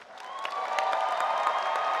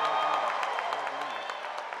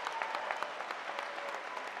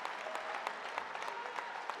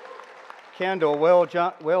 Kendall,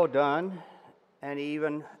 well done. And he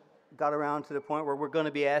even got around to the point where we're going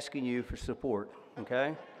to be asking you for support,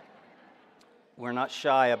 okay? We're not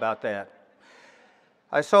shy about that.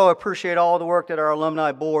 I so appreciate all the work that our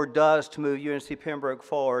alumni board does to move UNC Pembroke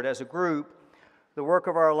forward. As a group, the work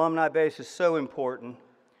of our alumni base is so important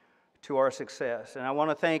to our success. And I want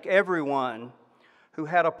to thank everyone who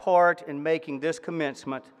had a part in making this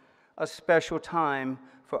commencement a special time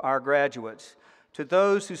for our graduates. To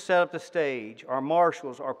those who set up the stage, our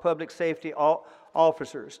marshals, our public safety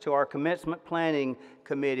officers, to our commencement planning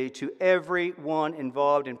committee, to everyone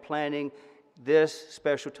involved in planning this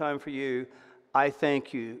special time for you, I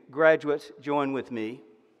thank you. Graduates, join with me.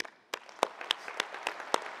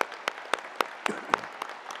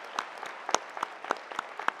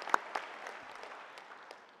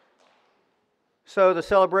 So the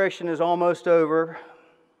celebration is almost over,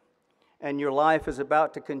 and your life is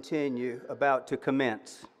about to continue, about to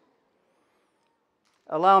commence.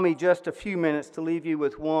 Allow me just a few minutes to leave you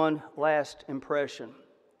with one last impression.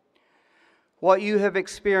 What you have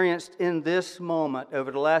experienced in this moment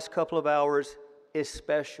over the last couple of hours is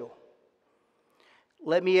special.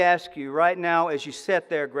 Let me ask you right now, as you sit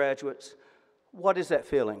there, graduates, what is that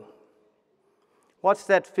feeling? What's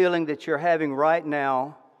that feeling that you're having right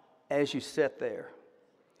now as you sit there?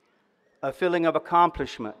 A feeling of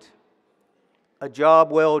accomplishment, a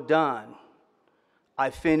job well done.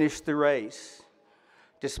 I finished the race.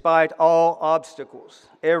 Despite all obstacles,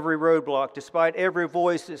 every roadblock, despite every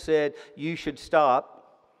voice that said, you should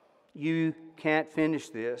stop, you can't finish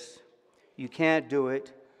this, you can't do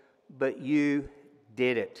it, but you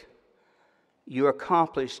did it. You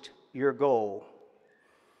accomplished your goal.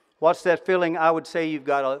 What's that feeling? I would say you've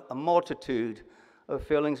got a multitude of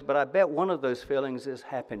feelings, but I bet one of those feelings is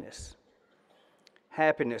happiness.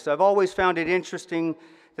 Happiness. I've always found it interesting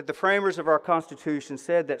that the framers of our Constitution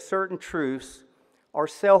said that certain truths are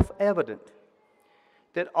self-evident,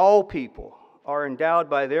 that all people are endowed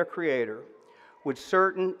by their Creator with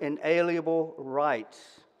certain inalienable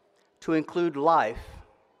rights to include life,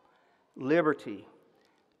 liberty,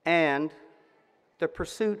 and the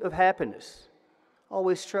pursuit of happiness.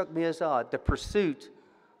 Always struck me as odd, the pursuit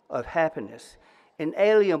of happiness.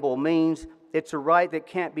 Inalienable means it's a right that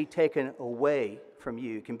can't be taken away from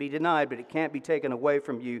you. It can be denied, but it can't be taken away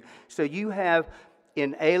from you. So you have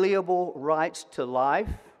inalienable rights to life,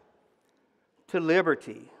 to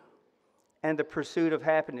liberty, and the pursuit of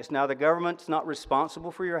happiness. Now, the government's not responsible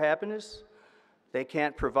for your happiness. They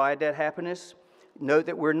can't provide that happiness. Note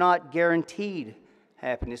that we're not guaranteed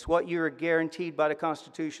happiness. What you are guaranteed by the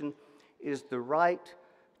Constitution is the right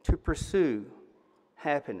to pursue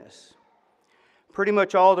happiness. Pretty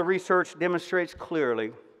much all the research demonstrates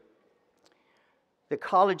clearly that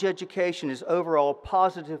college education is overall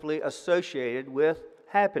positively associated with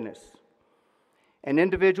happiness. And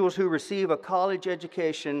individuals who receive a college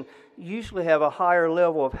education usually have a higher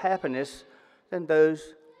level of happiness than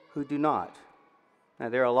those who do not. Now,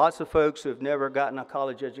 there are lots of folks who have never gotten a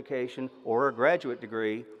college education or a graduate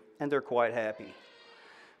degree, and they're quite happy.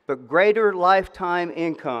 But greater lifetime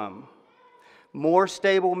income, more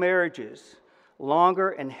stable marriages, longer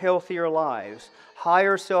and healthier lives,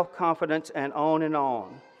 higher self-confidence, and on and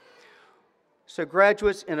on. So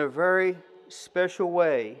graduates, in a very special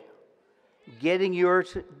way, getting your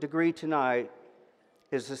degree tonight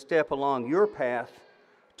is a step along your path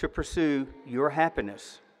to pursue your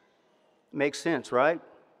happiness. Makes sense, right?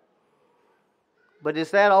 But is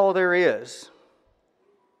that all there is?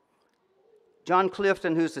 John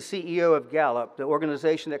Clifton, who's the CEO of Gallup, the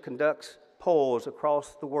organization that conducts polls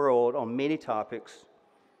across the world on many topics,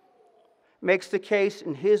 makes the case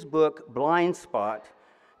in his book, Blind Spot,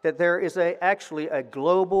 that there is actually a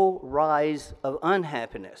global rise of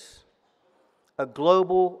unhappiness. A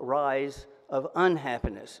global rise of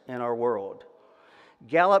unhappiness in our world.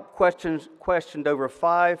 Gallup questioned over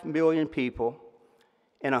 5 million people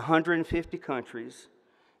in 150 countries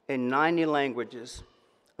in 90 languages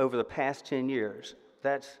over the past 10 years.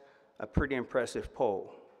 That's a pretty impressive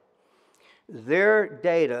poll. Their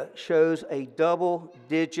data shows a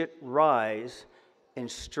double-digit rise in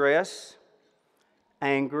stress,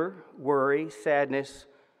 anger, worry, sadness,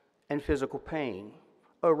 and physical pain,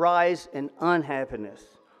 a rise in unhappiness.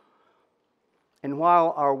 And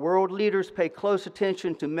while our world leaders pay close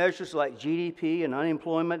attention to measures like GDP and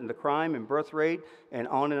unemployment and the crime and birth rate and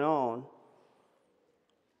on,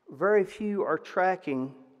 very few are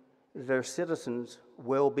tracking their citizens'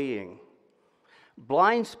 well-being.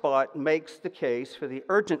 Blind Spot makes the case for the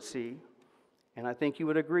urgency, and I think you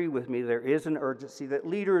would agree with me, there is an urgency that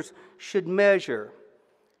leaders should measure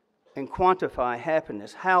and quantify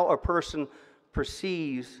happiness, how a person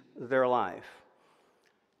perceives their life.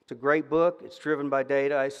 It's a great book. It's driven by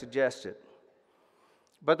data. I suggest it.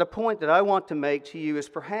 But the point that I want to make to you is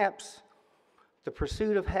perhaps the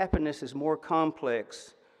pursuit of happiness is more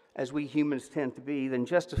complex, as we humans tend to be, than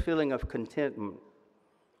just a feeling of contentment,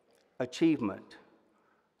 achievement,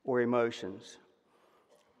 or emotions.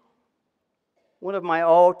 One of my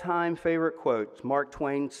all-time favorite quotes, Mark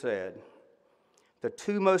Twain said, "The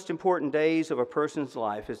two most important days of a person's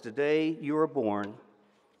life is the day you are born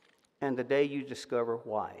and the day you discover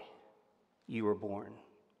why you were born."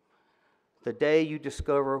 The day you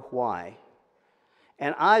discover why.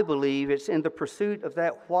 And I believe it's in the pursuit of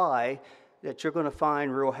that why that you're going to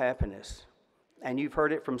find real happiness. And you've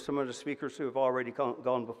heard it from some of the speakers who have already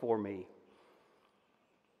gone before me.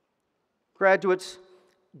 Graduates,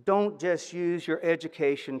 don't just use your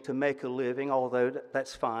education to make a living, although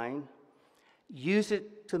that's fine. Use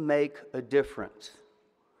it to make a difference.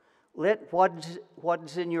 Let what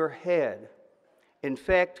is in your head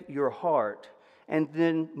infect your heart, and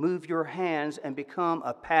then move your hands and become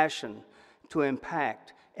a passion to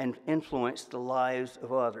impact and influence the lives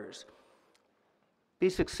of others. Be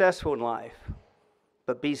successful in life,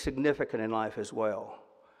 but be significant in life as well.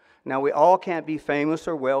 Now, we all can't be famous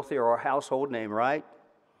or wealthy or a household name, right?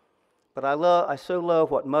 But I so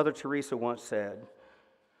love what Mother Teresa once said.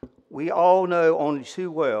 We all know only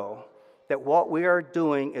too well that what we are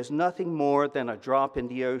doing is nothing more than a drop in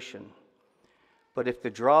the ocean. But if the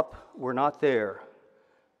drop were not there,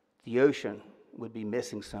 the ocean would be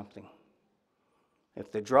missing something.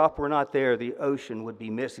 If the drop were not there, the ocean would be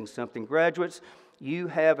missing something. Graduates, you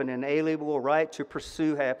have an inalienable right to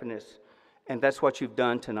pursue happiness, and that's what you've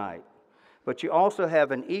done tonight. But you also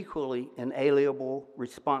have an equally inalienable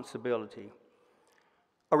responsibility.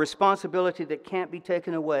 A responsibility that can't be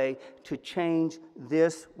taken away to change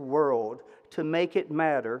this world, to make it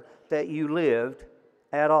matter that you lived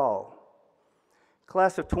at all.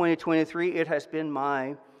 Class of 2023, it has been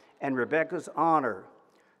my and Rebecca's honor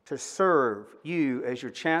to serve you as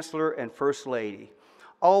your Chancellor and First Lady.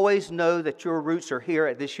 Always know that your roots are here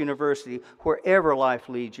at this university, wherever life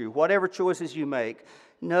leads you, whatever choices you make.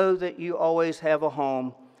 Know that you always have a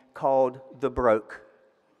home called the Broke.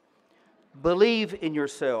 Believe in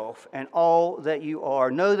yourself and all that you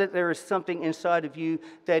are. Know that there is something inside of you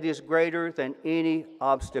that is greater than any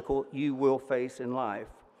obstacle you will face in life.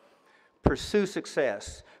 Pursue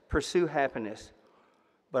success, pursue happiness,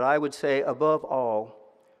 but I would say above all,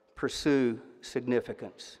 pursue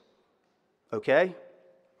significance. Okay?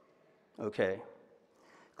 Okay.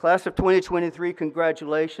 Class of 2023,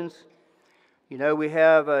 congratulations. You know, we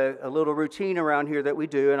have a little routine around here that we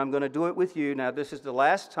do, and I'm going to do it with you. Now, this is the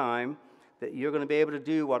last time that you're going to be able to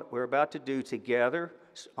do what we're about to do together.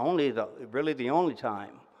 It's really the only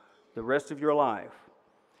time, the rest of your life.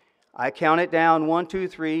 I count it down, 1, 2,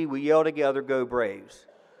 3. We yell together, "Go Braves."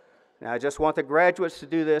 Now, I just want the graduates to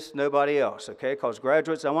do this, nobody else, okay? Because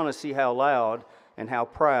graduates, I want to see how loud and how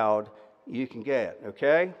proud you can get,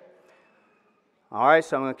 okay? All right,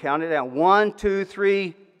 so I'm going to count it down. 1, 2,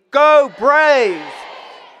 3, go Braves!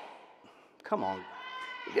 Come on.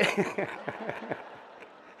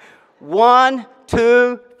 1,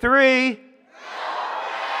 2, 3.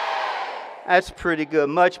 That's pretty good,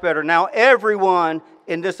 much better. Now, everyone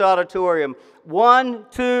in this auditorium, 1,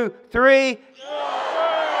 2, 3.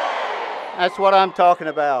 That's what I'm talking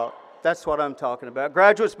about. That's what I'm talking about.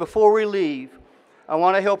 Graduates, before we leave, I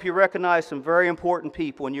want to help you recognize some very important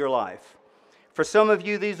people in your life. For some of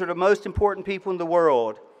you, these are the most important people in the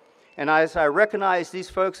world. And as I recognize these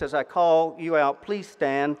folks, as I call you out, please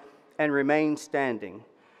stand and remain standing.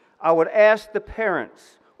 I would ask the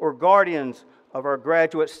parents or guardians of our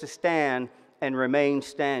graduates to stand and remain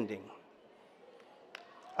standing.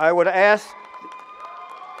 I would ask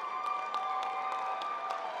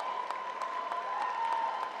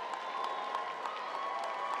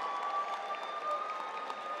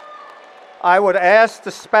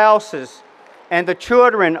the spouses and the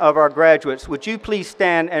children of our graduates, would you please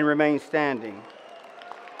stand and remain standing?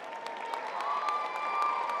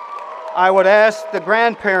 I would ask the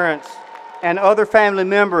grandparents and other family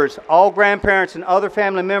members, all grandparents and other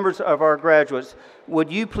family members of our graduates,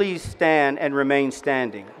 would you please stand and remain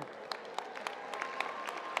standing?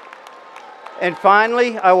 And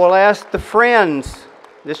finally, I will ask the friends,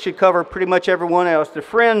 this should cover pretty much everyone else, the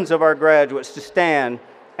friends of our graduates to stand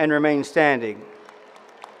and remain standing.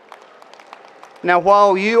 Now,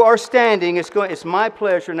 while you are standing, it's my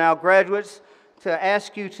pleasure now, graduates, to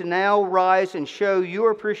ask you to now rise and show your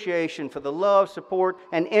appreciation for the love, support,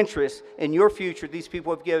 and interest in your future these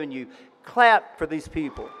people have given you. Clap for these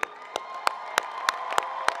people.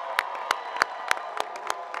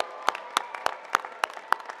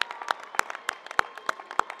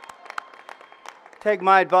 Take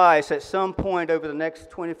my advice, at some point over the next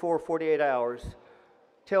 24, 48 hours,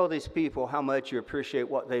 tell these people how much you appreciate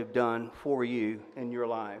what they've done for you in your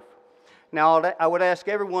life. Now, I would ask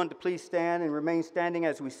everyone to please stand and remain standing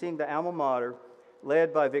as we sing the Alma Mater,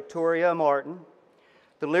 led by Victoria Martin.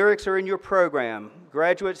 The lyrics are in your program.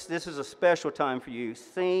 Graduates, this is a special time for you.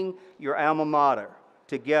 Sing your Alma Mater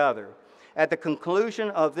together. At the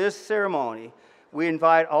conclusion of this ceremony, we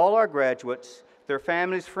invite all our graduates, their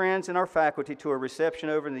families, friends, and our faculty to a reception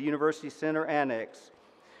over in the University Center Annex.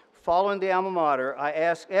 Following the Alma Mater, I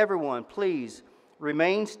ask everyone, please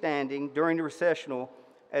remain standing during the recessional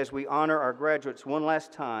as we honor our graduates one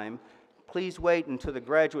last time. Please wait until the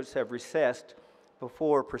graduates have recessed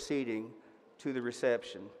before proceeding to the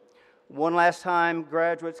reception. One last time,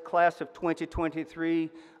 graduates, class of 2023,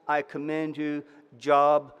 I commend you.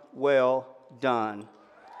 Job well done.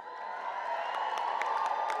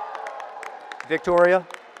 Victoria?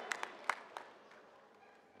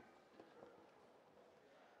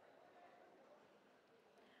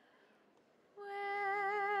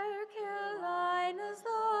 Where Carolina's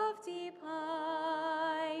lofty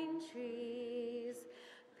pine trees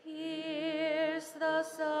pierce the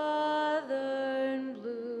southern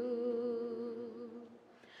blue,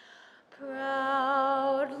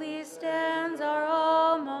 proudly stands our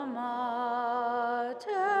alma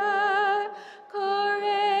mater, courageous,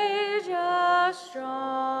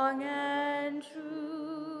 strong.